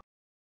camp."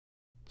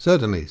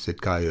 "Certainly,"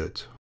 said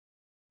Kayerts.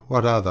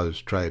 "What are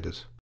those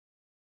traders?"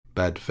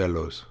 "Bad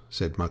fellows,"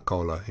 said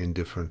McCullough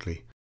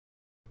indifferently.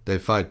 "They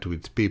fight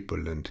with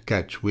people and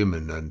catch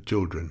women and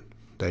children.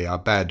 They are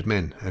bad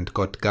men and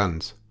got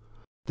guns.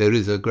 There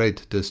is a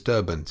great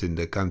disturbance in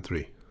the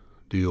country.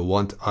 Do you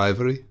want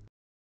ivory?"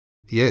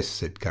 "Yes,"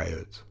 said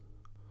Kayerts.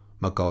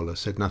 McCullough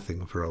said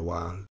nothing for a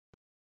while.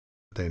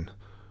 Then,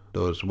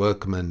 "Those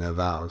workmen of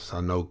ours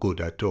are no good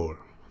at all,"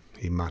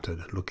 he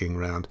muttered, looking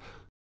round.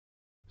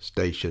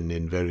 "Station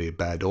in very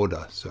bad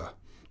order, sir.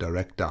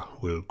 Director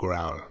will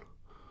growl.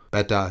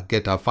 Better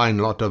get a fine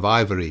lot of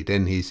ivory,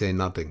 then he say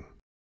nothing."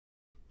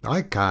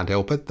 "I can't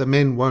help it, the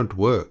men won't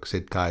work,"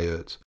 said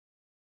Kayerts.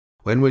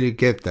 "When will you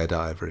get that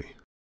ivory?"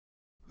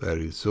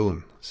 "Very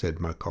soon," said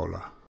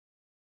McCullough.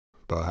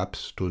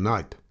 "Perhaps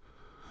tonight.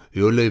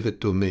 You leave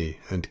it to me,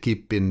 and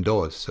keep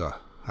indoors, sir.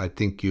 I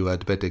think you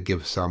had better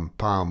give some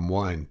palm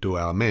wine to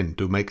our men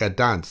to make a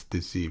dance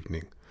this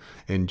evening.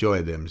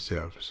 Enjoy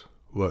themselves.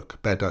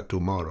 Work better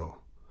tomorrow.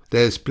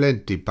 There's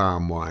plenty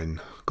palm wine,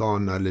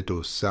 gone a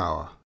little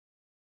sour."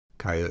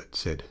 Kayerts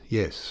said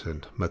yes,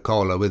 and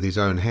McCullough with his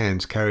own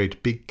hands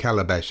carried big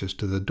calabashes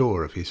to the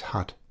door of his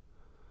hut.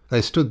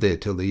 They stood there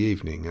till the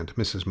evening, and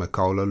Mrs.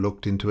 McCullough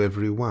looked into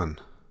every one.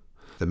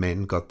 The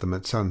men got them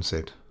at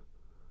sunset.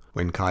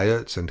 When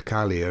Kayerts and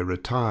Carlier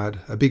retired,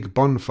 a big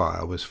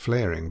bonfire was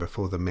flaring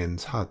before the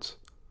men's huts.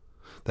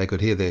 They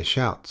could hear their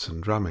shouts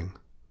and drumming.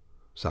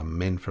 Some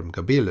men from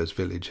Kabila's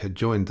village had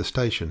joined the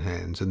station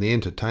hands, and the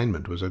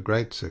entertainment was a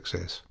great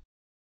success.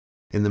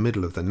 In the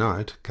middle of the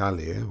night,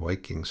 Carlier,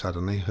 waking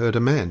suddenly, heard a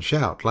man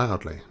shout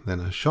loudly. Then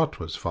a shot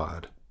was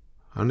fired.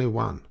 Only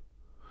one.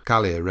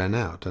 Carlier ran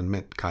out and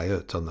met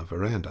Kayerts on the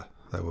veranda.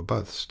 They were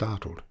both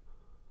startled.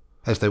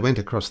 As they went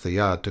across the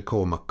yard to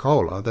call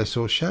McCullough, they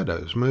saw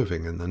shadows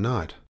moving in the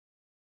night.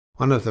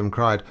 One of them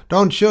cried,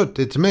 "Don't shoot,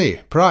 it's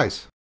me,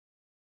 Price."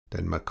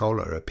 Then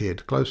McCullough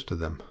appeared close to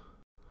them.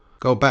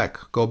 Go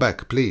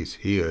back, please,"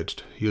 he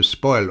urged. "You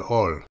spoil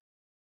all."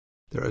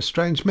 "There are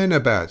strange men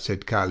about,"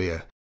 said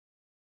Carlier.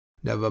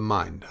 "Never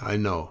mind, I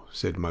know,"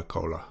 said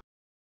McCullough.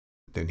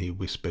 Then he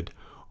whispered,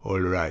 "All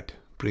right,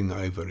 bring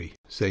ivory.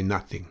 Say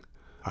nothing.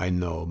 I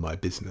know my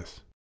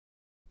business."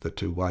 The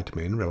two white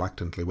men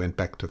reluctantly went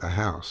back to the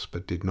house,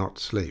 but did not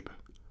sleep.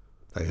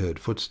 They heard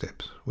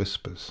footsteps,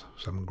 whispers,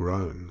 some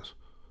groans.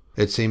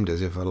 It seemed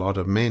as if a lot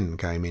of men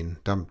came in,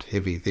 dumped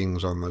heavy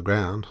things on the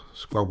ground,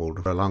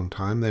 squabbled for a long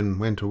time, then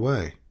went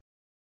away.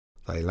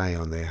 They lay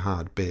on their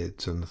hard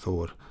beds and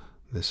thought,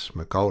 "This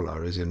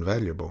McCullough is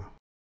invaluable."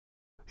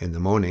 In the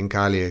morning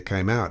Carlier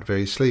came out,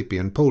 very sleepy,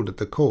 and pulled at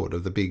the cord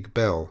of the big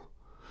bell.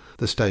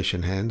 The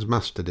station hands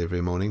mustered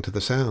every morning to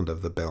the sound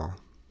of the bell.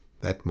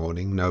 That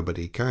morning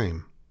nobody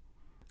came.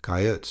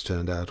 Kayerts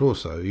turned out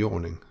also,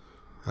 yawning.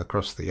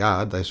 Across the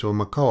yard they saw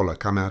McCullough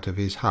come out of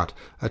his hut,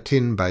 a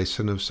tin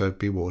basin of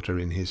soapy water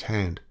in his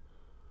hand.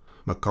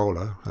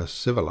 McCullough, a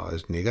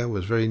civilized nigger,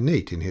 was very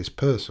neat in his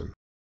person.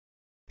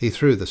 He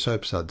threw the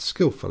soapsuds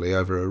skilfully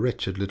over a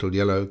wretched little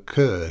yellow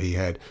cur he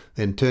had,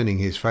 then turning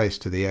his face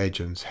to the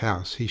agent's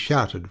house, he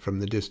shouted from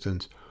the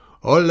distance,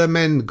 "All the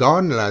men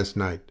gone last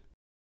night."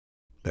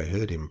 They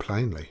heard him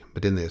plainly,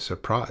 but in their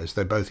surprise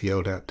they both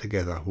yelled out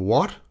together,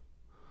 "What?"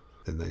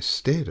 Then they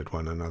stared at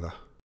one another.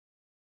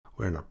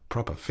 "We're in a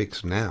proper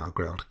fix now,"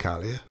 growled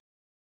Carlier.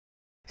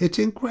 "It's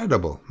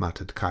incredible,"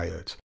 muttered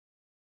Kayerts.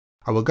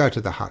 "I will go to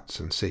the huts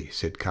and see,"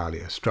 said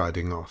Carlier,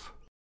 striding off.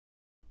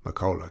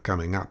 McCullough,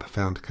 coming up,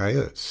 found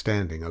Kayerts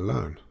standing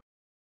alone.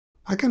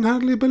 "I can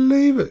hardly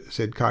believe it,"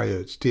 said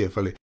Kayerts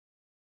tearfully.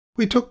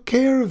 "We took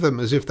care of them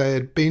as if they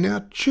had been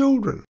our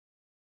children."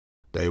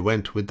 "They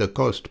went with the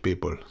coast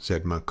people,"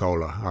 said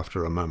McCullough,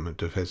 after a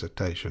moment of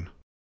hesitation.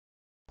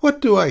 "What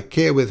do I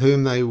care with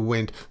whom they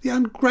went? The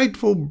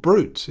ungrateful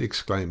brutes!"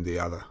 exclaimed the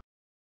other.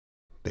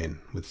 Then,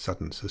 with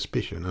sudden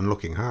suspicion, and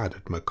looking hard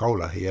at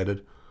McCullough, he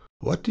added,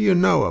 "What do you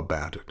know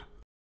about it?"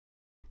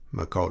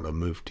 McCullough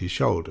moved his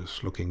shoulders,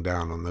 looking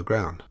down on the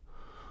ground.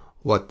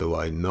 "What do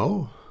I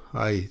know?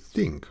 I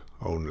think,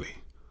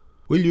 only.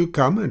 Will you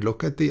come and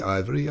look at the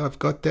ivory I've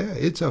got there?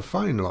 It's a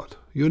fine lot.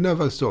 You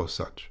never saw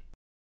such."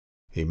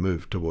 He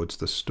moved towards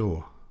the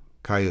store.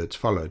 Kayerts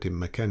followed him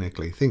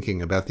mechanically,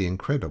 thinking about the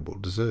incredible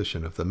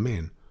desertion of the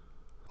men.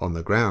 On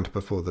the ground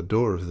before the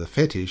door of the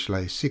fetish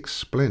lay 6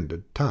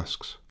 splendid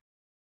tusks.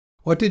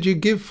 "What did you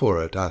give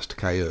for it?" asked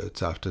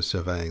Kayerts, after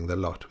surveying the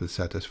lot with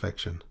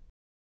satisfaction.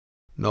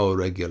 "No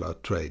regular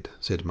trade,"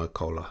 said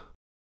McCullough.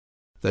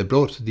 "They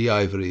brought the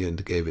ivory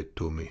and gave it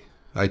to me.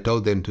 I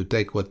told them to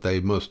take what they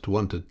most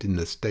wanted in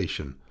the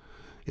station.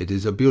 It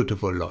is a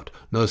beautiful lot.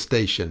 No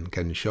station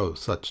can show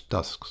such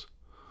tusks.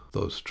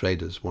 Those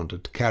traders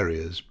wanted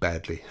carriers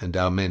badly, and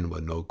our men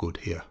were no good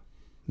here.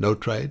 No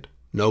trade,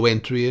 no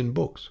entry in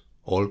books.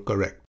 All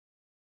correct."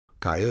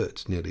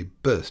 Kayerts nearly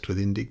burst with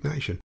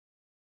indignation.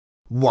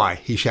 "Why,"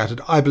 he shouted,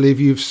 "I believe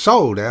you've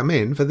sold our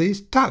men for these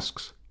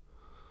tusks."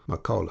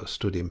 McCullough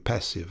stood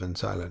impassive and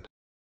silent.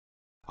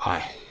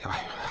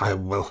 I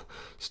will,"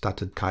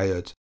 stuttered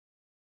Kayerts.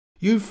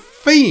 "You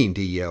fiend!"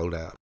 he yelled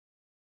out.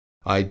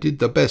 "I did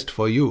the best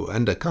for you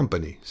and the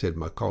company," said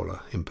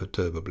McCullough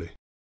imperturbably.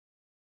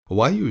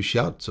 "Why you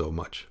shout so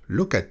much?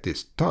 Look at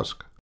this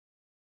tusk."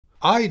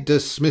 "I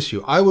dismiss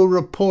you. I will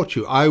report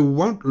you. I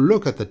won't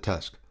look at the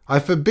tusk. I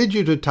forbid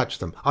you to touch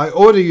them. I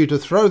order you to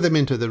throw them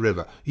into the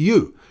river.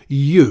 You!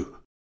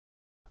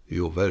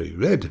 "You're very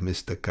red,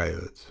 Mr.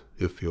 Kayerts.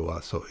 If you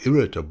are so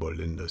irritable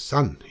in the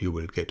sun, you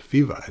will get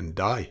fever and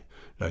die,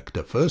 like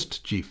the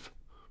first chief,"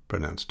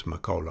 pronounced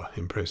McCullough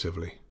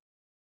impressively.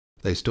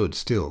 They stood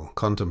still,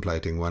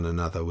 contemplating one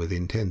another with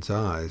intense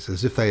eyes,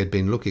 as if they had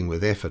been looking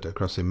with effort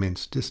across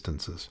immense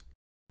distances.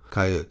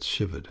 Kayerts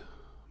shivered.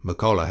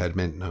 McCullough had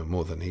meant no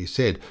more than he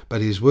said,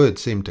 but his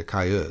words seemed to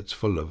Kayerts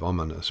full of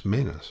ominous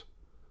menace.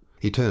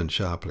 He turned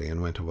sharply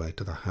and went away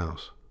to the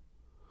house.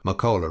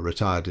 McCullough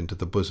retired into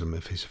the bosom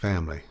of his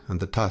family,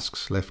 and the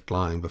tusks left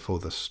lying before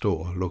the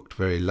store looked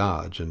very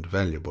large and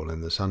valuable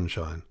in the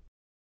sunshine.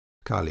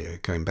 Carlier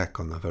came back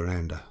on the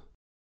veranda.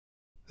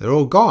 "They're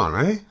all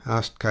gone, eh?"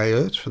 asked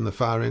Kayerts from the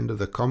far end of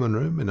the common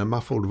room in a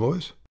muffled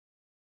voice.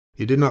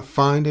 "You did not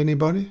find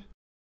anybody?"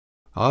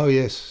 "Oh,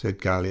 yes,"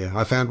 said Carlier.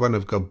 "I found one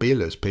of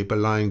Gobila's people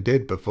lying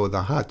dead before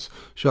the huts,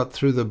 shot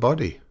through the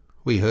body.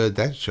 We heard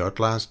that shot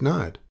last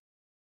night."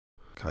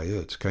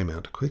 Kayerts came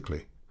out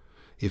quickly.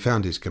 He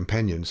found his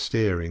companion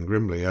staring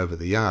grimly over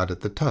the yard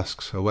at the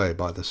tusks away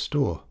by the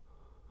store.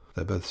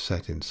 They both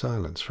sat in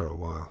silence for a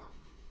while.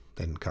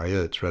 Then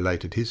Kayerts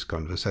related his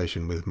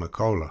conversation with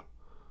McCullough.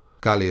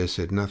 Carlier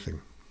said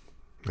nothing.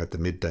 At the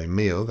midday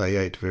meal they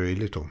ate very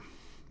little.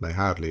 They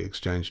hardly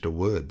exchanged a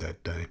word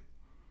that day.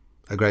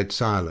 A great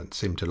silence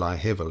seemed to lie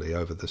heavily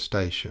over the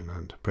station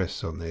and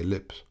press on their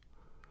lips.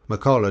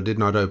 McCullough did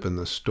not open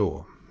the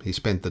store. He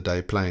spent the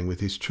day playing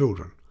with his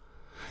children.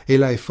 He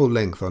lay full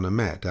length on a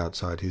mat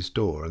outside his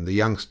door, and the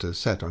youngsters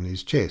sat on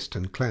his chest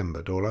and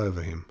clambered all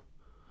over him.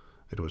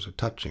 It was a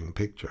touching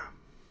picture.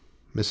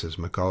 Mrs.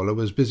 McCullough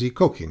was busy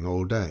cooking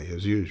all day,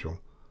 as usual.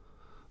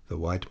 The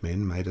white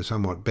men made a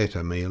somewhat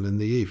better meal in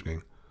the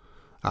evening.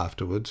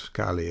 Afterwards,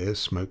 Carlier,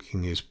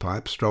 smoking his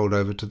pipe, strolled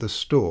over to the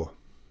store.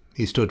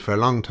 He stood for a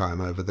long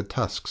time over the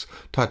tusks,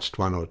 touched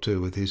one or two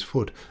with his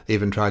foot,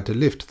 even tried to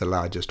lift the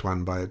largest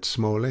one by its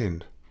small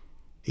end.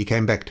 He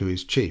came back to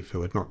his chief,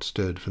 who had not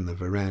stirred from the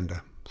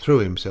veranda, threw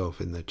himself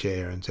in the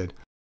chair and said,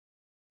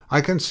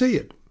 "I can see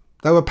it.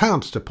 They were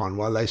pounced upon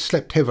while they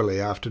slept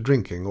heavily after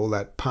drinking all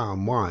that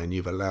palm wine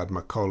you've allowed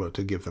Makola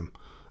to give them.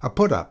 A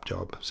put-up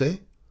job,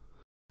 see?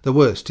 The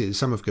worst is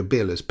some of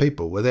Gabila's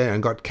people were there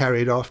and got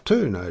carried off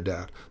too, no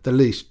doubt. The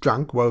least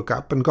drunk woke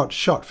up and got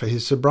shot for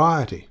his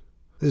sobriety.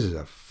 This is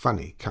a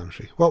funny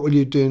country. What will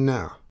you do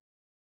now?"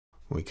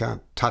 "We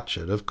can't touch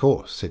it, of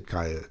course," said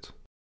Kayerts.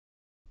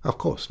 "Of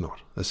course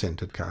not,"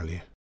 assented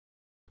Carlier.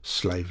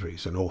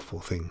 "Slavery's an awful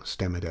thing,"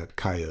 stammered out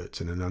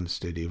Kayerts in an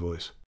unsteady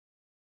voice.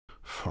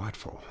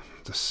 "Frightful.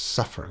 The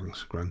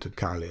sufferings," grunted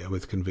Carlier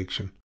with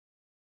conviction.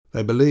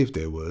 They believed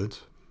their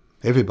words.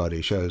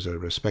 Everybody shows a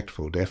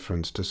respectful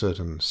deference to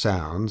certain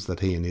sounds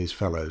that he and his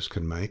fellows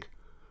can make.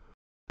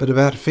 But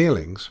about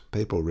feelings,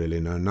 people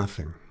really know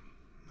nothing.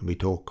 We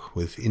talk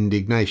with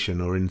indignation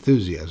or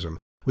enthusiasm.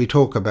 We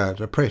talk about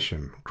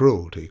oppression,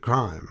 cruelty,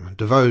 crime,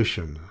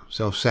 devotion,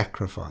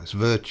 self-sacrifice,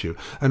 virtue,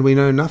 and we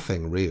know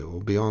nothing real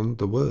beyond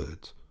the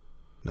words.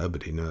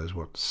 Nobody knows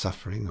what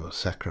suffering or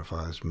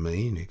sacrifice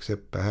mean,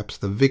 except perhaps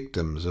the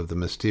victims of the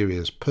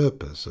mysterious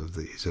purpose of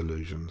these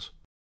illusions.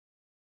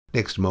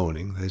 Next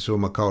morning they saw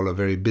Makola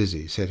very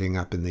busy setting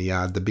up in the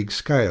yard the big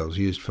scales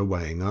used for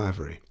weighing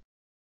ivory.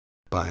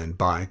 By and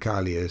by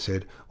Carlier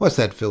said, "What's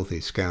that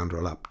filthy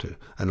scoundrel up to?"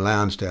 and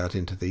lounged out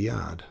into the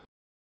yard.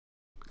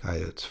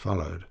 Kayerts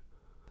followed.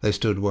 They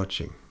stood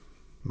watching.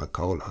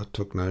 Makola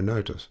took no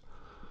notice.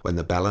 When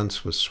the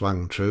balance was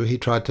swung true, he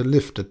tried to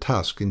lift a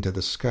tusk into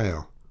the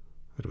scale.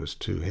 It was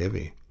too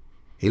heavy.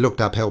 He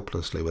looked up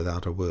helplessly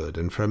without a word,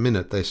 and for a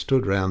minute they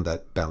stood round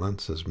that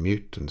balance as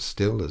mute and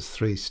still as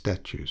three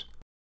statues.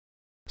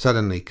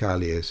 Suddenly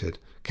Carlier said,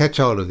 "Catch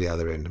hold of the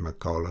other end,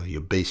 Makola, you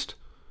beast,"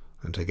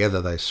 and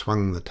together they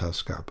swung the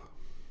tusk up.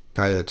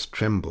 Kayerts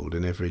trembled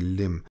in every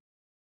limb.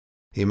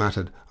 He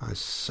muttered, "I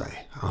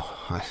say,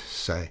 oh, I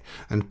say,"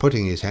 and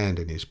putting his hand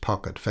in his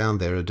pocket found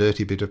there a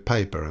dirty bit of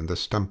paper and the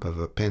stump of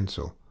a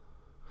pencil.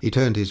 He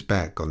turned his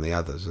back on the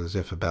others as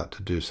if about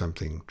to do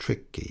something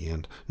tricky,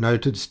 and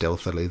noted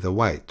stealthily the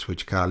weights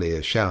which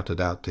Carlier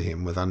shouted out to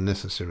him with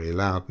unnecessary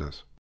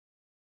loudness.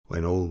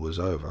 When all was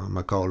over,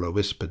 Makola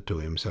whispered to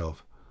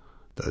himself,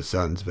 "The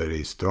sun's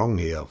very strong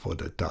here for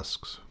the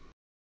tusks."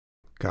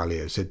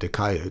 Carlier said to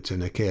Kayerts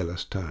in a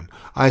careless tone,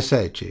 "I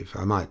say, Chief,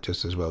 I might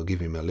just as well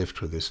give him a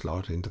lift with this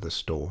lot into the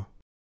store."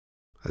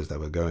 As they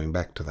were going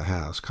back to the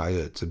house,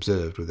 Kayerts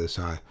observed with a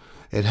sigh,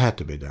 "It had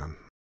to be done."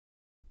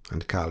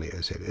 And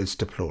Carlier said, "It's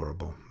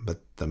deplorable,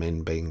 but the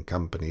men being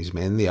company's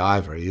men, the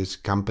ivory is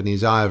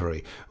company's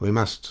ivory. We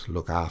must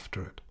look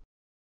after it."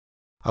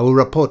 "I will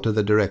report to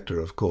the director,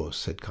 of course,"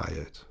 said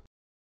Kayerts.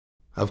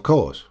 "Of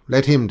course.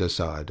 Let him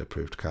decide,"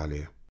 approved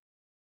Carlier.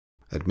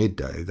 At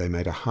midday they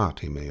made a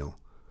hearty meal.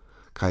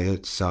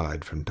 Kayerts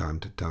sighed from time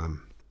to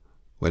time.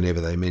 Whenever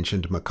they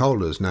mentioned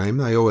Makola's name,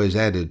 they always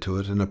added to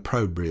it an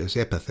opprobrious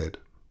epithet.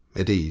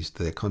 It eased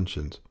their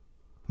conscience.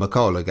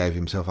 Makola gave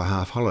himself a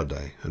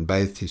half-holiday and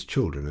bathed his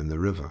children in the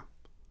river.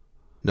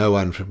 No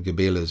one from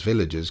Gabila's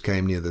villages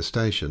came near the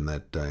station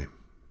that day.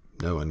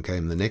 No one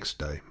came the next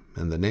day,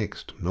 and the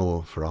next,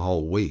 nor for a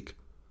whole week.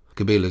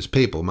 Gabila's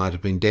people might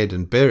have been dead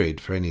and buried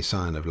for any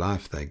sign of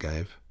life they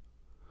gave.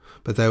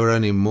 But they were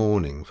only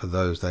mourning for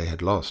those they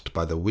had lost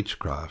by the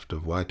witchcraft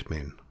of white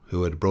men,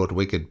 who had brought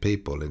wicked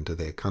people into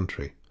their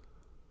country.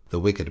 The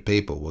wicked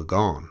people were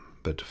gone,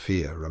 but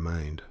fear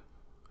remained.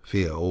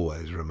 Fear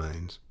always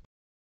remains.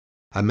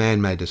 A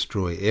man may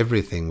destroy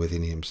everything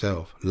within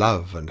himself,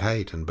 love and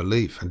hate and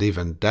belief and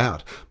even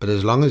doubt, but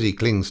as long as he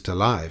clings to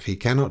life, he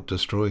cannot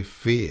destroy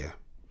fear.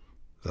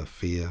 The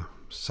fear,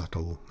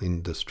 subtle,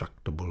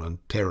 indestructible and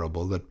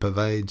terrible, that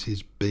pervades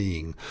his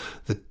being,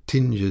 that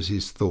tinges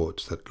his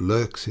thoughts, that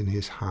lurks in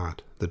his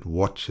heart, that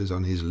watches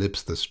on his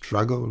lips the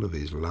struggle of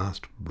his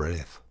last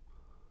breath.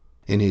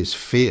 In his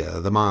fear,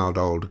 the mild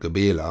old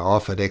Gabila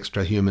offered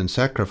extra human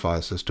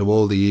sacrifices to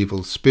all the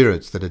evil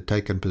spirits that had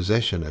taken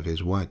possession of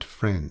his white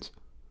friends.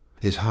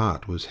 His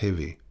heart was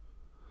heavy.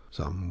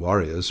 Some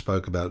warriors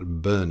spoke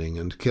about burning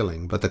and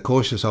killing, but the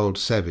cautious old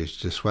savage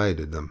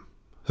dissuaded them.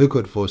 Who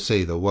could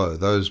foresee the woe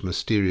those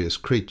mysterious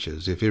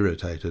creatures, if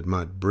irritated,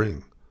 might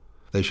bring?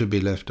 They should be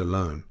left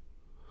alone.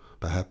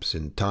 Perhaps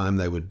in time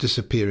they would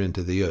disappear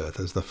into the earth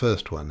as the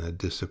first one had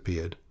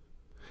disappeared.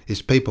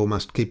 His people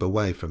must keep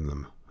away from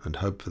them and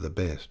hope for the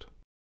best.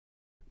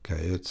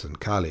 Kayerts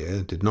and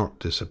Carlier did not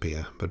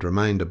disappear, but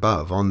remained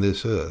above on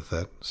this earth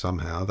that,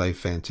 somehow, they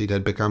fancied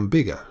had become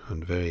bigger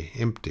and very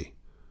empty.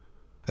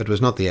 It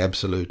was not the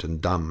absolute and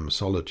dumb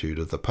solitude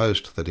of the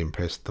post that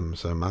impressed them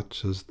so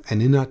much as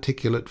an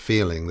inarticulate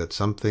feeling that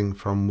something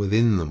from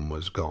within them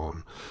was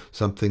gone,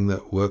 something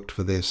that worked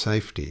for their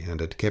safety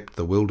and had kept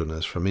the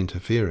wilderness from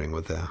interfering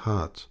with their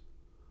hearts.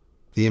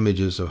 The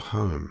images of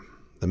home,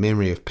 The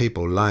memory of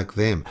people like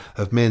them,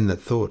 of men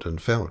that thought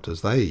and felt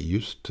as they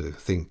used to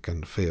think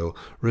and feel,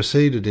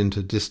 receded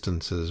into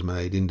distances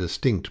made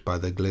indistinct by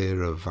the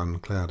glare of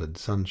unclouded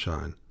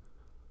sunshine.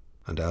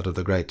 And out of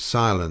the great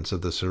silence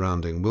of the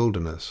surrounding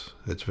wilderness,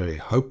 its very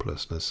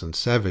hopelessness and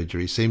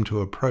savagery seemed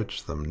to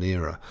approach them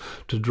nearer,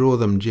 to draw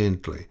them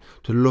gently,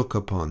 to look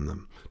upon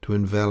them, to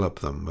envelop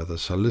them with a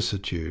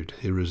solicitude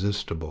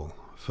irresistible,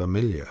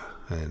 familiar,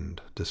 and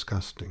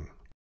disgusting.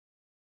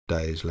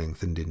 Days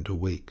lengthened into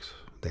weeks,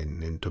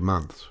 then into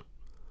months.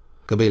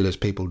 Qabila's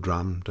people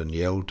drummed and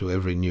yelled to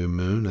every new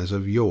moon as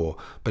of yore,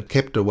 but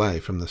kept away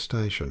from the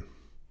station.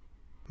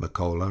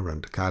 Makola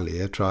and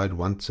Carlier tried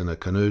once in a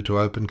canoe to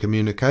open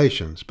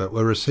communications, but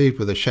were received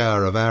with a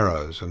shower of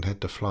arrows and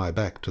had to fly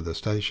back to the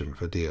station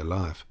for dear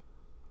life.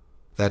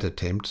 That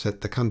attempt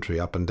set the country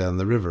up and down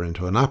the river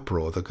into an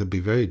uproar that could be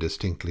very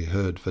distinctly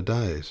heard for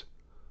days.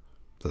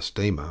 The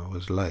steamer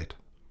was late.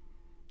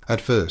 At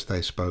first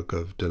they spoke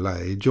of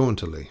delay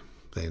jauntily,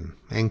 then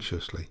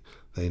anxiously,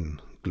 then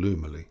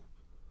gloomily.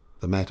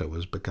 The matter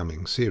was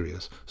becoming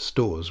serious.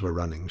 Stores were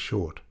running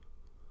short.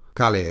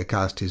 Carlier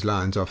cast his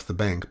lines off the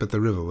bank, but the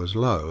river was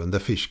low, and the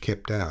fish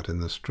kept out in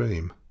the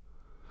stream.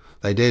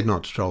 They dared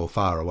not stroll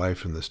far away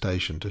from the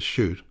station to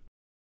shoot.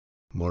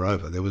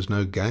 Moreover, there was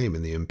no game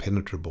in the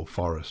impenetrable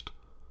forest.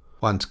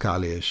 Once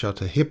Carlier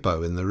shot a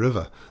hippo in the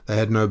river. They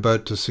had no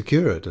boat to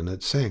secure it, and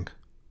it sank.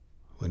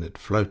 When it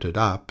floated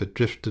up, it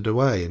drifted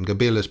away, and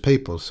Qabila's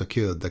people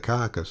secured the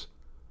carcass.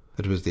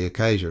 It was the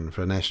occasion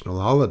for a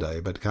national holiday,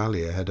 but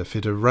Carlier had a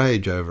fit of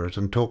rage over it,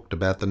 and talked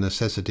about the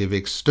necessity of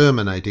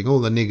exterminating all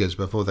the niggers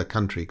before the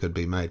country could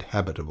be made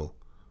habitable.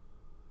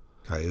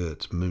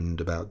 Kayerts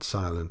mooned about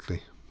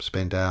silently,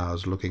 spent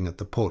hours looking at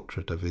the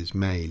portrait of his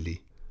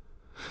Meili.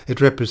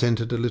 It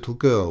represented a little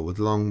girl with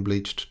long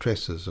bleached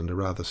tresses and a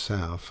rather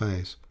sour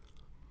face.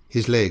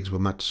 His legs were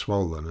much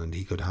swollen, and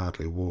he could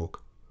hardly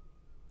walk.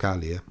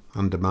 Carlier,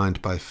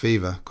 undermined by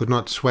fever, could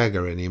not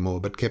swagger any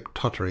more, but kept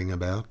tottering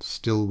about,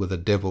 still with a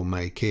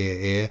devil-may-care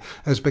air,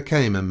 as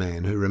became a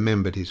man who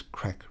remembered his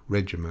crack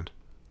regiment.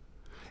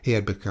 He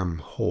had become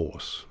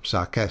hoarse,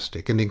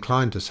 sarcastic, and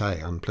inclined to say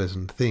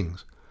unpleasant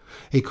things.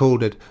 He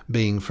called it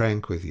being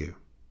frank with you.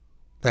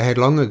 They had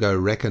long ago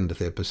reckoned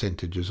their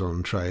percentages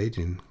on trade,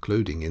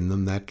 including in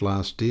them that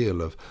last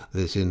deal of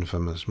this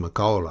infamous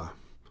Makola.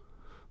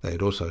 They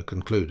had also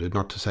concluded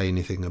not to say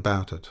anything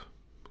about it.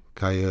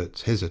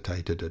 Kayerts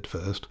hesitated at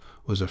first,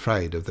 was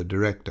afraid of the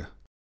director.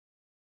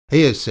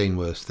 "He has seen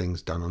worse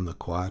things done on the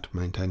quiet,"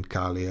 maintained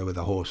Carlier with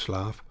a hoarse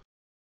laugh.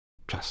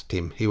 "Trust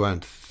him, he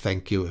won't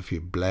thank you if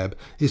you blab.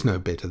 He's no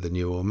better than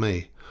you or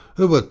me.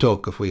 Who will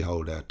talk if we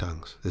hold our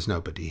tongues? There's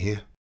nobody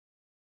here."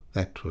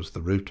 That was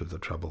the root of the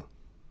trouble.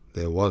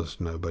 There was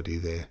nobody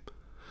there,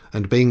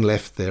 and being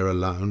left there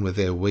alone with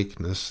their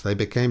weakness, they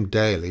became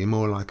daily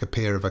more like a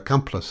pair of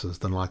accomplices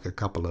than like a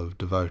couple of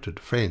devoted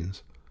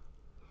friends.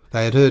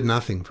 They had heard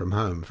nothing from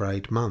home for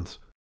 8 months.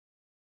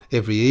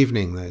 Every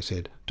evening they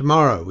said,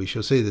 "Tomorrow we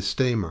shall see the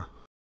steamer."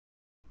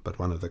 But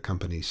one of the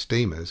company's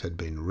steamers had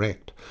been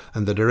wrecked,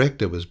 and the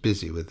director was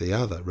busy with the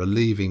other,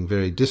 relieving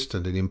very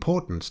distant and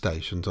important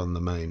stations on the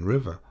main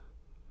river.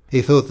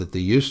 He thought that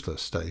the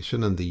useless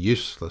station and the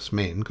useless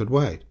men could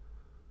wait.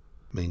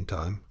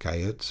 Meantime,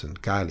 Kayerts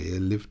and Carlier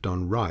lived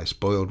on rice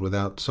boiled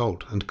without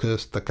salt, and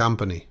cursed the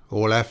company,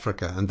 all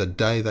Africa, and the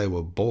day they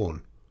were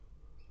born.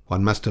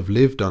 One must have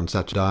lived on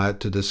such diet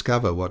to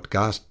discover what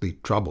ghastly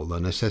trouble the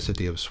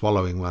necessity of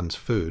swallowing one's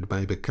food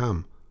may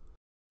become.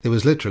 There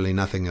was literally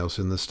nothing else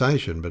in the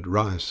station but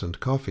rice and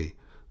coffee.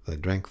 They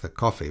drank the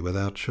coffee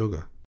without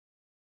sugar.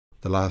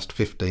 The last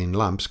 15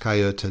 lumps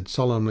Kayerts had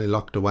solemnly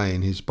locked away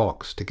in his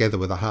box, together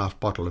with a half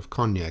bottle of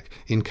cognac,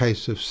 in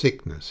case of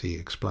sickness, he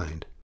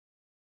explained.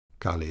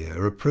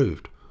 Carlier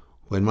approved.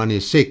 "When one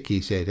is sick," he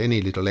said,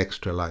 "any little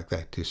extra like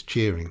that is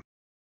cheering."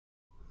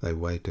 They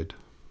waited.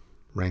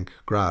 Rank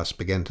grass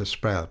began to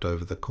sprout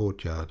over the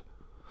courtyard.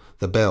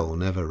 The bell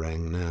never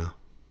rang now.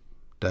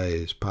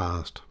 Days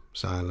passed,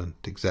 silent,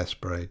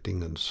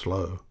 exasperating, and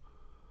slow.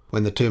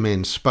 When the two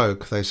men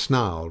spoke, they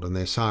snarled, and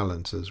their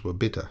silences were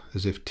bitter,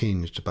 as if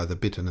tinged by the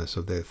bitterness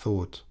of their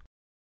thoughts.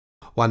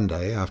 One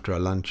day, after a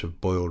lunch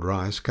of boiled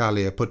rice,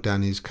 Carlier put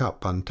down his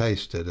cup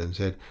untasted and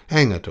said,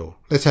 "Hang it all,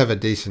 let's have a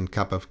decent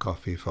cup of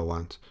coffee for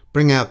once.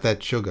 Bring out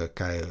that sugar,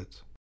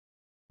 Kayerts."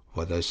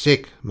 "For the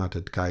sick,"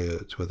 muttered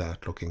Kayerts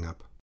without looking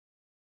up.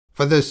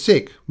 "For the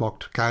sick,"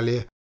 mocked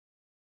Carlier.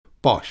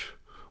 "Bosh!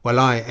 Well,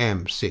 I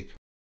am sick."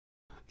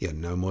 "You're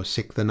no more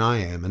sick than I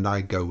am, and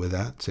I go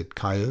without," said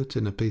Kayerts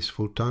in a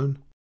peaceful tone.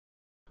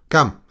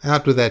 "Come,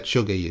 out with that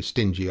sugar, you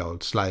stingy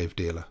old slave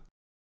dealer."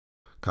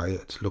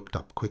 Kayerts looked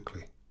up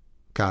quickly.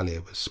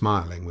 Carlier was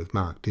smiling with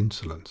marked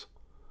insolence,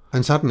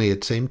 and suddenly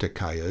it seemed to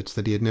Kayerts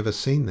that he had never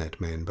seen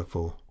that man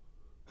before.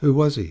 Who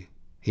was he?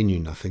 He knew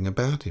nothing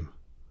about him.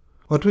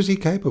 What was he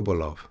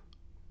capable of?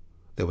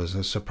 There was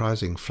a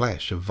surprising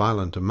flash of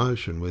violent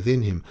emotion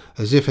within him,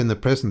 as if in the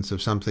presence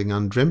of something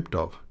undreamt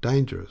of,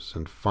 dangerous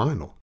and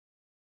final.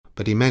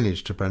 But he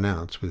managed to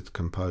pronounce with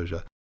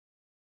composure,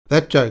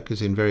 "That joke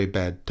is in very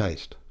bad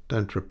taste.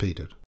 Don't repeat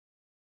it."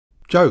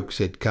 joke,"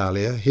 said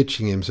Carlier,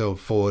 hitching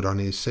himself forward on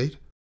his seat.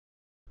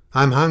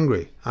 "I'm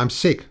hungry. I'm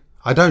sick.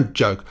 I don't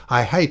joke.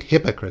 I hate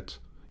hypocrites.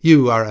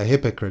 You are a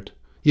hypocrite.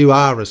 You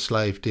are a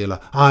slave dealer.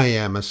 I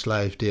am a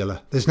slave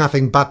dealer. There's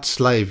nothing but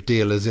slave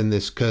dealers in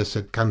this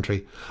cursed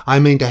country. I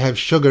mean to have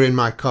sugar in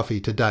my coffee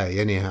today,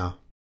 anyhow."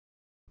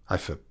 "I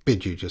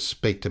forbid you to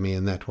speak to me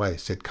in that way,"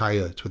 said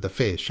Kayerts with a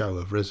fair show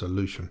of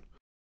resolution.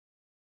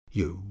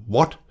 "You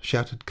what?"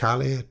 shouted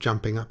Carlier,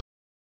 jumping up.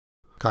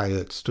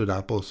 Kayerts stood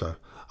up also.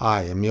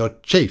 "I am your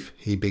chief,"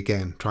 he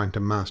began, trying to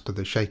master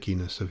the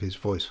shakiness of his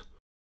voice.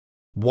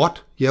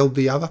 "What?" yelled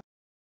the other.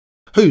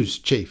 "Who's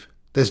chief?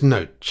 There's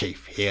no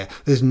chief here.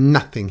 There's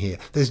nothing here.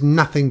 There's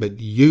nothing but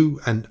you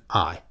and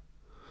I.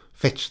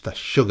 Fetch the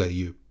sugar,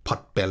 you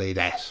pot-bellied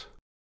ass."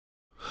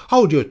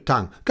 "Hold your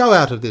tongue. Go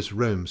out of this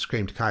room,"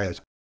 screamed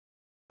Kayerts.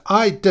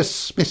 "I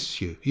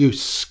dismiss you, you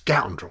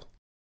scoundrel."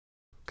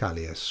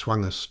 Carlier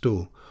swung a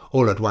stool.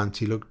 All at once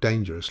he looked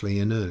dangerously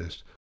in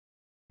earnest.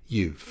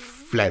 "You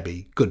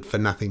flabby,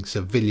 good-for-nothing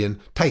civilian,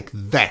 take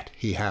that!"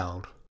 he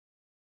howled.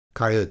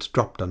 Kayerts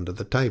dropped under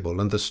the table,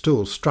 and the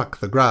stool struck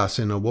the grass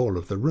inner wall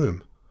of the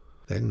room.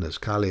 Then, as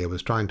Carlier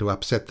was trying to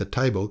upset the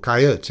table,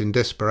 Kayerts, in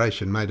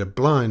desperation, made a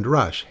blind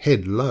rush,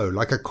 head low,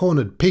 like a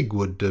cornered pig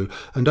would do,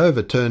 and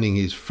overturning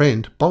his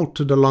friend,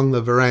 bolted along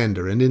the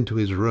veranda and into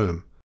his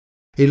room.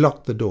 He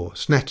locked the door,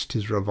 snatched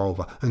his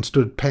revolver, and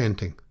stood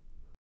panting.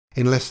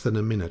 In less than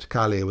a minute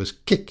Carlier was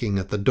kicking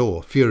at the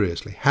door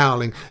furiously,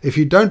 howling, "If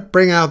you don't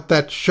bring out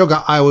that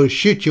sugar, I will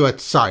shoot you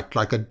at sight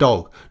like a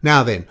dog.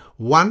 Now then,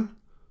 1,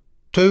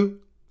 2,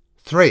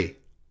 3.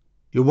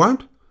 You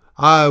won't?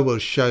 I will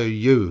show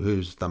you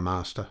who's the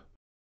master."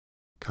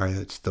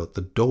 Kayerts thought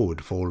the door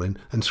would fall in,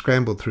 and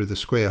scrambled through the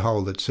square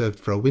hole that served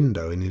for a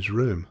window in his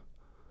room.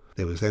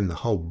 There was then the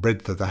whole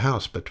breadth of the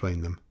house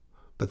between them.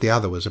 But the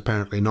other was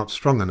apparently not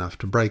strong enough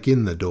to break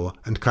in the door,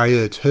 and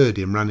Kayerts heard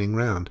him running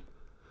round.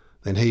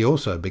 Then he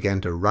also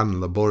began to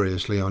run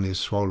laboriously on his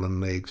swollen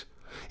legs.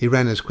 He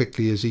ran as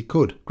quickly as he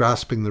could,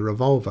 grasping the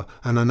revolver,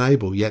 and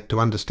unable yet to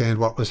understand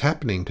what was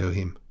happening to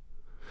him.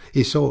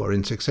 He saw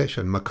in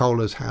succession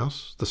Macola's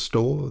house, the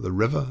store, the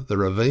river, the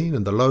ravine,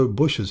 and the low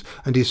bushes,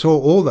 and he saw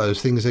all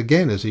those things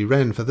again as he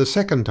ran for the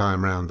second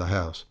time round the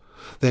house.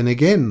 Then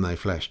again they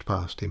flashed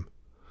past him.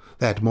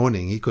 That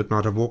morning he could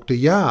not have walked a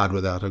yard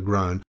without a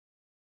groan.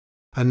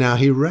 And now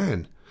he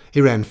ran.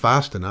 He ran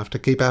fast enough to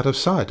keep out of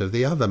sight of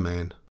the other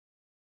man.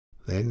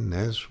 Then,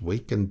 as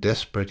weak and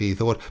desperate, he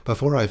thought,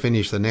 "Before I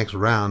finish the next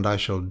round I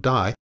shall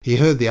die," he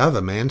heard the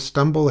other man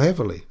stumble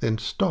heavily, then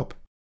stop.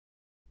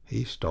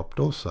 He stopped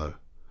also.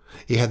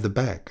 He had the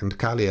back and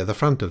Carlier the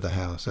front of the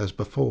house, as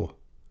before.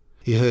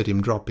 He heard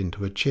him drop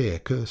into a chair,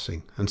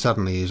 cursing, and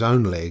suddenly his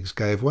own legs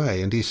gave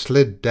way, and he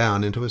slid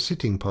down into a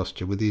sitting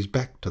posture with his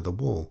back to the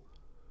wall.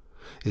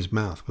 His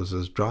mouth was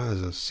as dry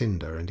as a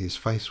cinder, and his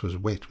face was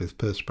wet with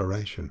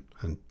perspiration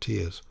and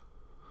tears.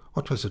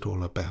 What was it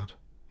all about?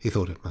 He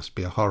thought it must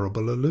be a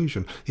horrible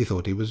illusion. He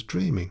thought he was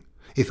dreaming.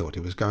 He thought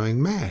he was going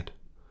mad.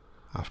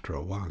 After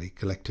a while he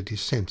collected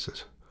his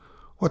senses.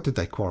 What did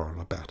they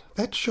quarrel about?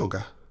 That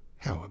sugar?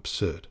 How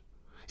absurd!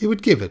 He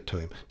would give it to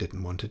him,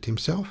 didn't want it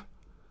himself.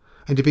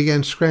 And he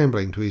began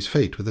scrambling to his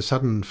feet with a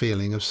sudden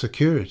feeling of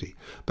security.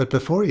 But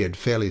before he had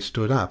fairly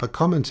stood up, a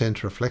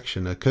common-sense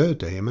reflection occurred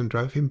to him and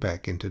drove him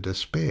back into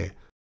despair.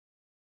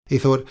 He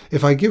thought,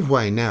 "If I give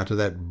way now to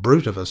that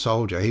brute of a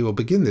soldier, he will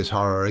begin this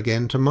horror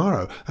again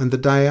tomorrow, and the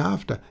day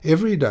after,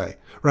 every day,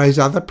 raise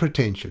other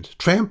pretensions,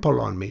 trample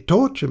on me,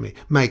 torture me,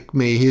 make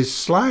me his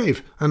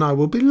slave, and I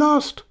will be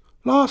lost,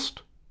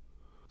 lost.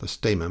 The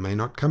steamer may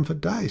not come for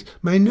days,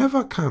 may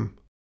never come."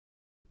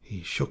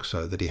 He shook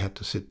so that he had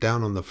to sit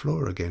down on the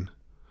floor again.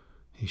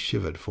 He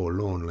shivered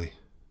forlornly.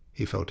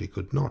 He felt he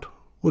could not,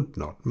 would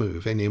not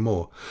move any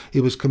more. He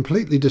was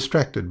completely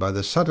distracted by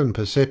the sudden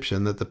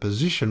perception that the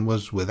position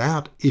was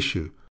without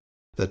issue,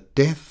 that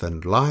death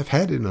and life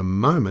had in a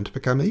moment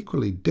become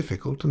equally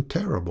difficult and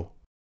terrible.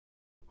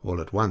 All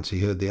at once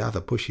he heard the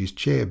other push his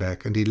chair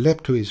back, and he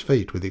leapt to his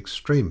feet with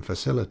extreme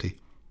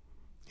facility.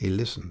 He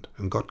listened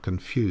and got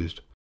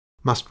confused.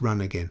 Must run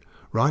again,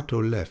 right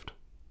or left?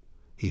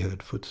 He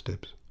heard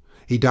footsteps.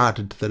 He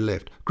darted to the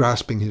left,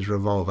 grasping his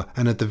revolver,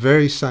 and at the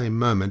very same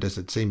moment, as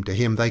it seemed to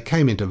him, they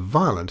came into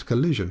violent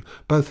collision.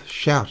 Both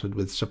shouted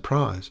with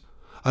surprise.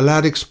 A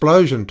loud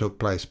explosion took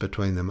place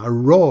between them, a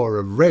roar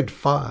of red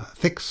fire,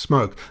 thick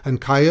smoke, and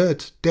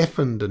Kayerts,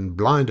 deafened and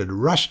blinded,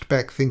 rushed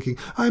back thinking,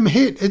 "I'm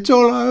hit, it's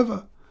all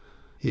over."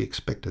 He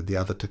expected the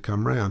other to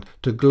come round,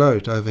 to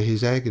gloat over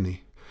his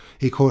agony.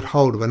 He caught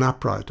hold of an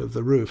upright of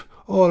the roof.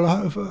 "All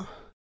over."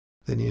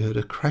 Then he heard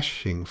a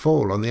crashing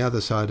fall on the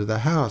other side of the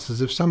house,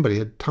 as if somebody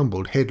had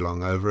tumbled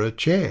headlong over a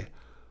chair.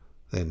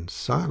 Then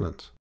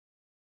silence.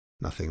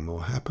 Nothing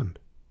more happened.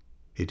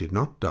 He did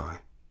not die.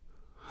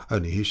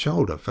 Only his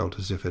shoulder felt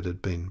as if it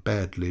had been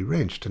badly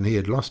wrenched, and he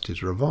had lost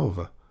his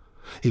revolver.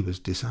 He was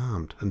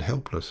disarmed and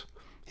helpless.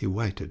 He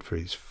waited for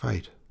his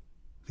fate.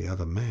 The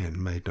other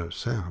man made no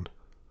sound.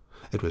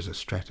 It was a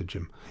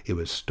stratagem. He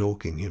was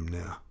stalking him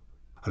now.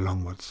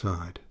 Along what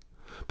side?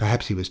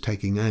 Perhaps he was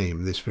taking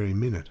aim this very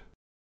minute.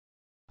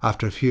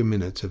 After a few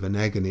minutes of an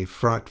agony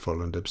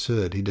frightful and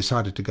absurd, he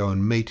decided to go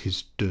and meet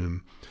his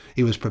doom.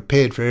 He was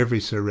prepared for every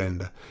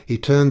surrender. He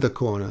turned the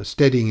corner,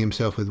 steadying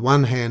himself with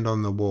one hand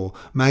on the wall,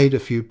 made a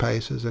few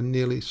paces, and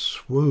nearly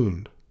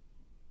swooned.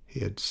 He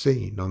had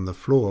seen on the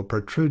floor,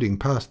 protruding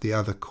past the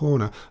other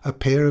corner, a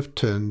pair of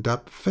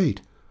turned-up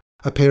feet,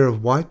 a pair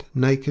of white,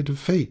 naked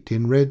feet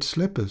in red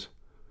slippers.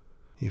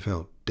 He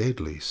felt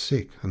deadly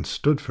sick, and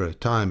stood for a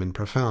time in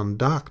profound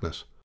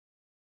darkness.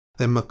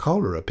 Then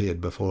McCullough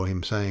appeared before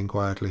him, saying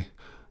quietly,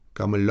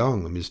 "Come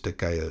along, Mr.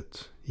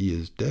 Kayerts. He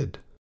is dead."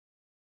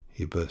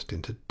 He burst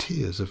into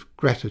tears of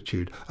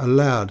gratitude, a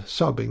loud,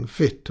 sobbing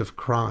fit of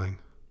crying.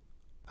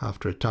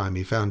 After a time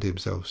he found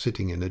himself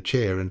sitting in a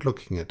chair and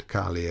looking at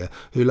Carlier,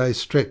 who lay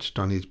stretched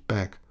on his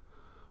back.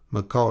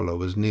 McCullough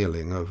was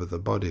kneeling over the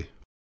body.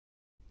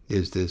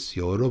 "Is this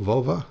your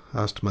revolver?"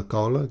 asked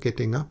McCullough,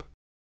 getting up.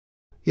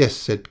 "Yes,"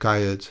 said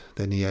Kayerts.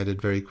 Then he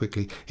added very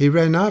quickly, "He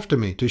ran after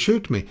me to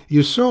shoot me.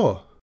 You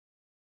saw?"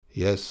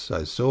 "Yes,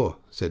 I saw,"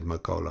 said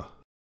McCullough.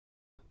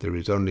 "There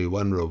is only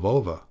one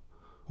revolver.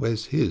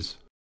 Where's his?"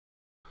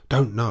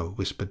 "Don't know,"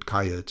 whispered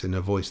Kayerts in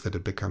a voice that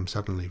had become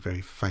suddenly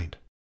very faint.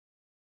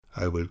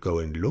 "I will go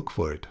and look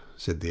for it,"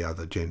 said the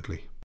other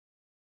gently.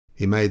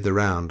 He made the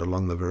round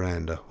along the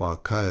veranda, while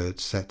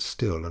Kayerts sat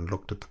still and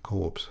looked at the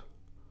corpse.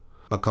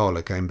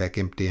 McCullough came back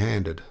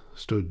empty-handed,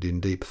 stood in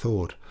deep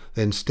thought,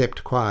 then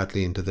stepped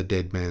quietly into the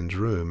dead man's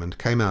room, and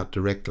came out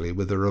directly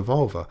with a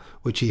revolver,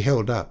 which he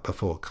held up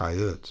before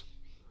Kayerts.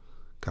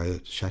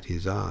 Kayerts shut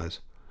his eyes.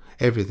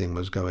 Everything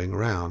was going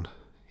round.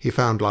 He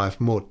found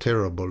life more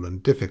terrible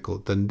and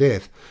difficult than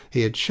death.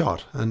 He had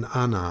shot an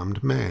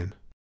unarmed man.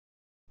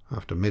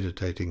 After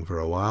meditating for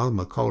a while,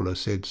 McCullough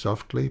said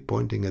softly,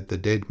 pointing at the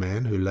dead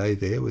man who lay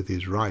there with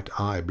his right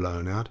eye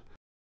blown out,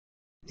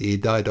 "He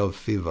died of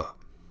fever."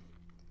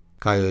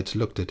 Kayerts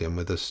looked at him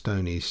with a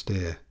stony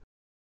stare.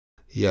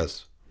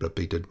 "Yes,"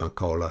 repeated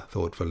McCullough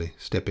thoughtfully,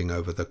 stepping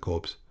over the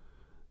corpse.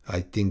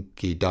 "I think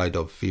he died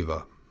of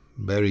fever.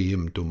 Bury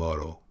him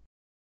tomorrow."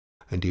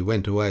 And he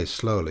went away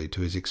slowly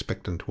to his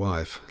expectant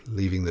wife,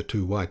 leaving the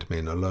two white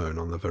men alone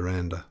on the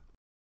veranda.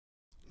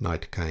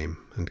 Night came,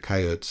 and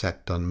Kayerts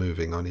sat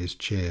unmoving on his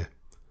chair.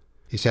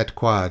 He sat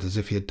quiet as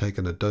if he had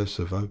taken a dose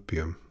of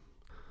opium.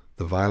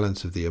 The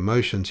violence of the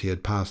emotions he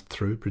had passed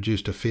through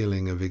produced a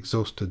feeling of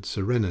exhausted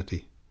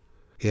serenity.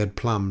 He had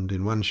plumbed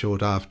in one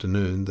short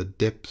afternoon the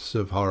depths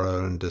of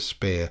horror and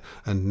despair,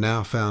 and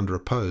now found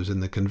repose in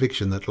the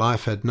conviction that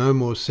life had no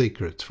more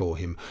secrets for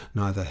him,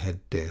 neither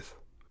had death.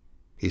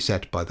 He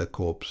sat by the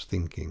corpse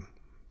thinking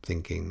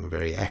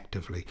very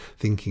actively,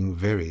 thinking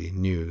very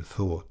new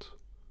thoughts.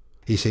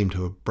 He seemed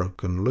to have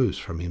broken loose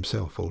from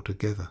himself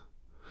altogether.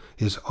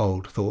 His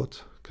old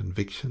thoughts,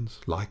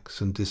 convictions,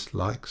 likes and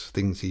dislikes,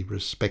 things he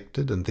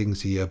respected and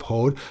things he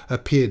abhorred,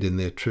 appeared in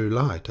their true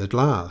light at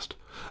last,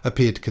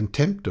 appeared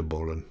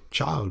contemptible and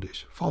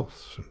childish,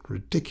 false and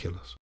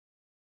ridiculous.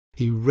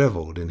 He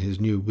revelled in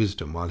his new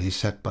wisdom while he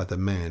sat by the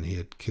man he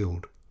had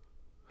killed.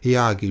 He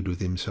argued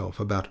with himself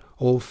about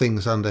all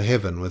things under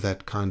heaven with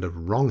that kind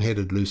of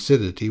wrong-headed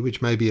lucidity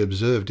which may be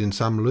observed in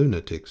some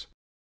lunatics.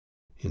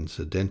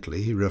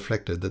 Incidentally, he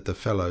reflected that the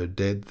fellow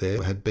dead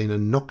there had been a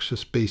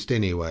noxious beast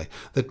anyway,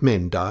 that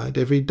men died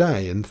every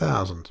day in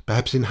thousands,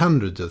 perhaps in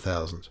hundreds of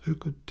thousands, who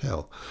could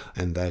tell,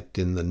 and that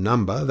in the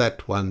number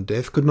that one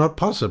death could not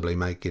possibly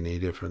make any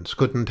difference,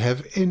 couldn't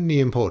have any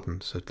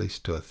importance, at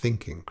least to a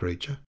thinking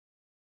creature.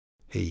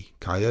 He,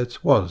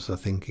 Kayerts, was a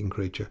thinking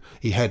creature.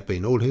 He had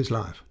been all his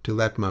life, till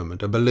that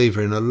moment, a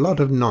believer in a lot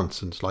of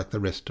nonsense like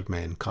the rest of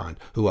mankind,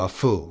 who are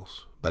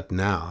fools. But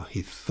now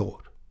he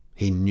thought.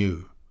 He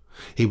knew.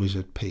 He was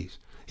at peace.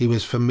 He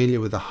was familiar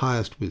with the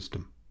highest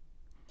wisdom.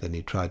 Then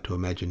he tried to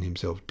imagine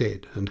himself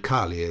dead, and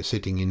Carlier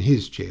sitting in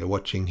his chair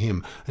watching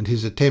him, and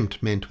his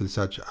attempt met with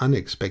such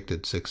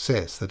unexpected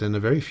success that in a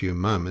very few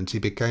moments he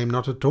became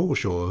not at all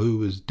sure who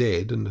was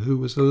dead and who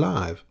was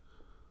alive.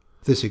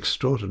 This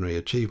extraordinary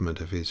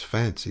achievement of his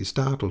fancy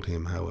startled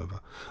him, however,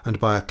 and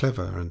by a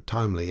clever and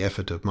timely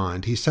effort of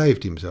mind he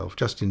saved himself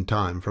just in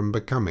time from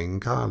becoming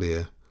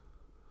Carlier.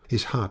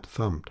 His heart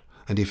thumped,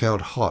 and he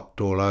felt hot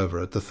all over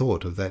at the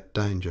thought of that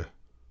danger.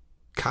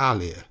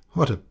 Carlier!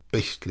 What a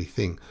beastly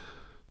thing!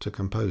 To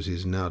compose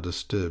his now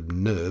disturbed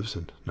nerves,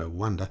 and no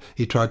wonder,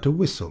 he tried to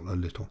whistle a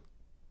little.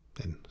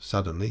 Then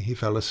suddenly he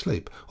fell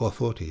asleep, or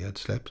thought he had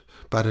slept,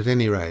 but at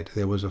any rate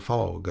there was a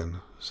fog, and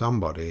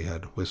somebody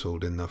had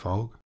whistled in the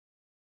fog.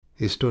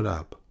 He stood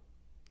up.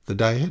 The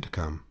day had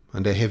come,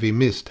 and a heavy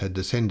mist had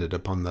descended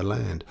upon the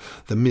land,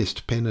 the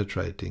mist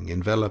penetrating,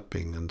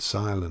 enveloping, and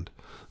silent,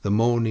 the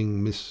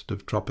morning mist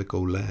of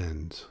tropical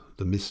lands,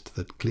 the mist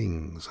that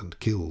clings and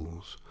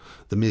kills,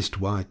 the mist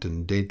white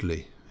and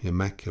deadly,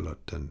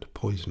 immaculate and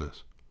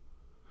poisonous.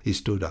 He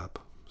stood up,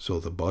 saw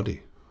the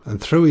body,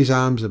 and threw his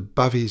arms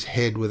above his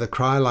head with a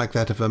cry like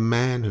that of a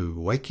man who,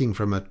 waking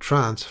from a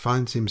trance,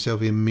 finds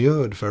himself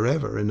immured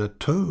forever in a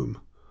tomb.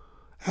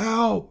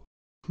 "Help!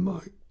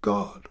 My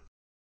God!"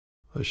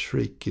 A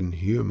shriek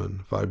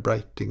inhuman,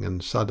 vibrating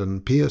and sudden,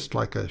 pierced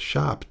like a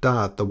sharp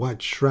dart the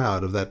white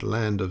shroud of that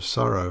land of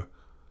sorrow.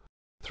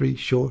 3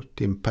 short,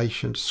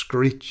 impatient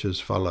screeches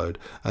followed,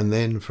 and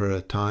then for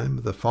a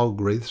time the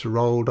fog wreaths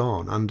rolled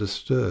on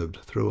undisturbed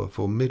through a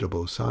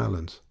formidable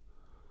silence.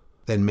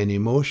 Then many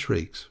more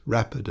shrieks,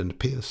 rapid and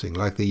piercing,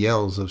 like the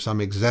yells of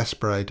some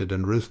exasperated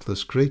and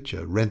ruthless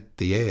creature, rent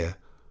the air.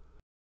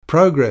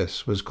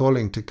 Progress was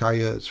calling to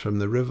Kayerts from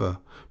the river.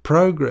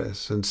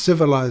 Progress and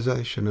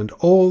civilization and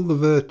all the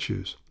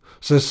virtues.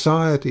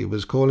 Society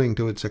was calling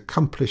to its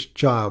accomplished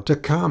child to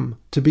come,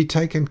 to be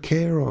taken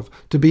care of,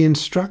 to be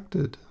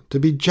instructed, to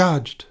be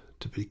judged,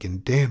 to be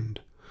condemned.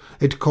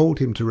 It called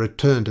him to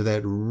return to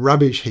that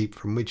rubbish heap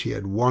from which he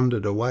had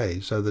wandered away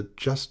so that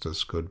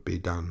justice could be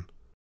done.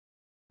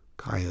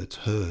 Kayerts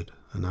heard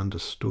and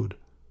understood.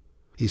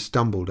 He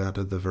stumbled out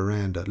of the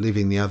veranda,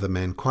 leaving the other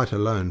man quite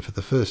alone for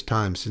the first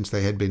time since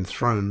they had been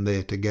thrown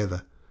there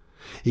together.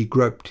 He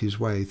groped his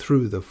way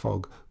through the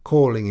fog,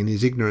 calling in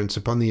his ignorance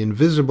upon the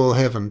invisible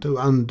heaven to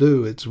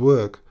undo its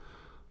work.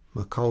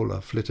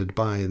 Makola flitted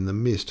by in the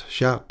mist,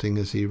 shouting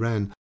as he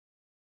ran,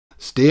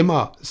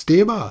 "Steamer!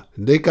 Steamer!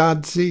 They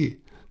can't see.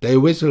 They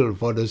whistle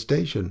for the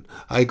station.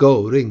 I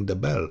go ring the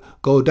bell.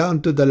 Go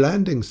down to the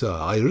landing, sir.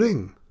 I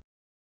ring."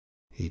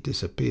 He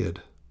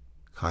disappeared.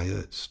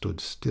 Kayerts stood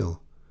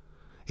still.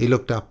 He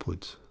looked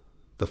upwards.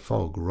 The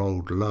fog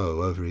rolled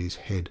low over his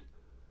head.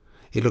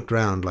 He looked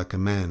round like a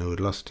man who had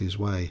lost his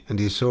way, and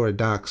he saw a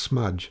dark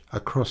smudge,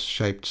 a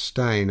cross-shaped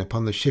stain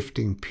upon the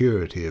shifting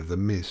purity of the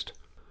mist.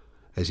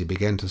 As he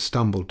began to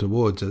stumble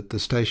towards it, the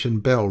station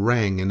bell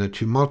rang in a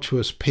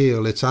tumultuous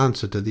peal its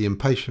answer to the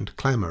impatient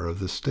clamour of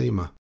the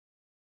steamer.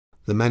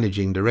 The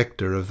managing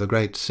director of the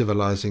great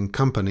civilizing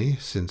company,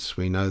 since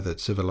we know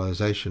that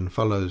civilization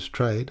follows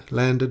trade,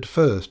 landed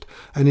first,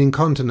 and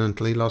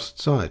incontinently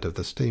lost sight of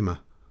the steamer.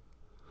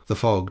 The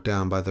fog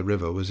down by the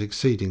river was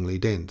exceedingly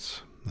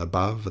dense.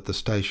 Above, at the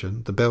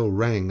station, the bell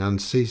rang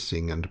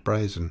unceasing and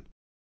brazen.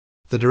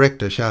 The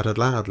director shouted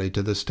loudly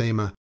to the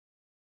steamer,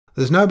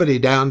 "There's nobody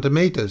down to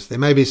meet us. There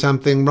may be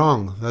something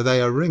wrong, though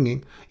they are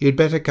ringing. You'd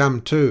better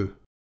come too."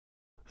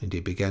 And he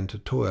began to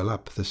toil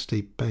up the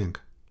steep bank.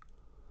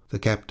 The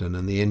captain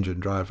and the engine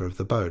driver of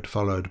the boat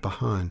followed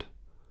behind.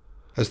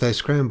 As they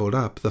scrambled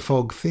up, the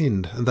fog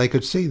thinned, and they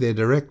could see their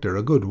director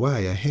a good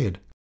way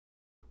ahead.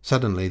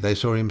 Suddenly they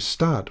saw him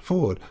start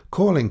forward,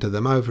 calling to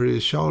them over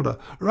his shoulder,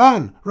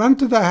 "Run! Run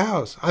to the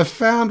house! I've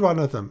found one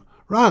of them!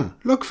 Run!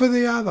 Look for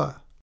the other!"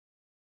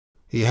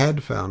 He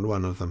had found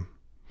one of them,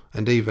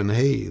 and even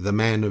he, the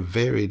man of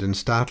varied and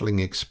startling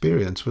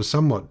experience, was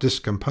somewhat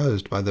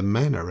discomposed by the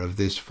manner of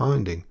this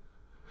finding.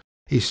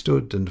 He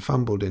stood and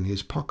fumbled in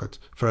his pockets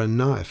for a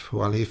knife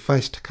while he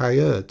faced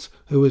Kayerts,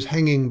 who was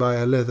hanging by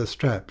a leather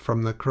strap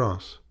from the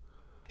cross.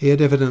 He had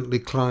evidently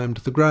climbed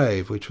the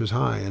grave, which was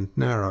high and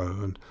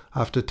narrow, and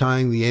after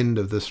tying the end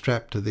of the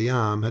strap to the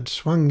arm, had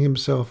swung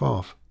himself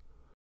off.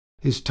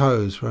 His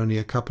toes were only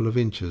a couple of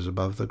inches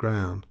above the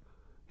ground.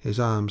 His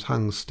arms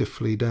hung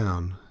stiffly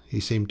down. He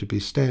seemed to be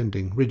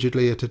standing,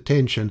 rigidly at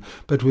attention,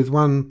 but with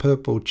one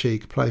purple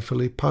cheek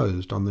playfully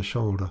posed on the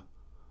shoulder.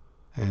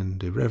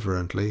 And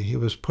irreverently he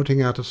was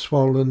putting out a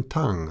swollen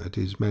tongue at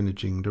his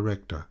managing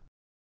director.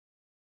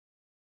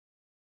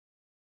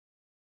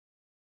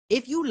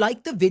 If you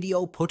liked the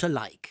video, put a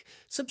like,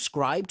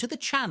 subscribe to the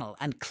channel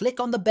and click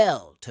on the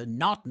bell to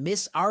not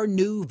miss our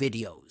new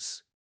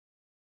videos.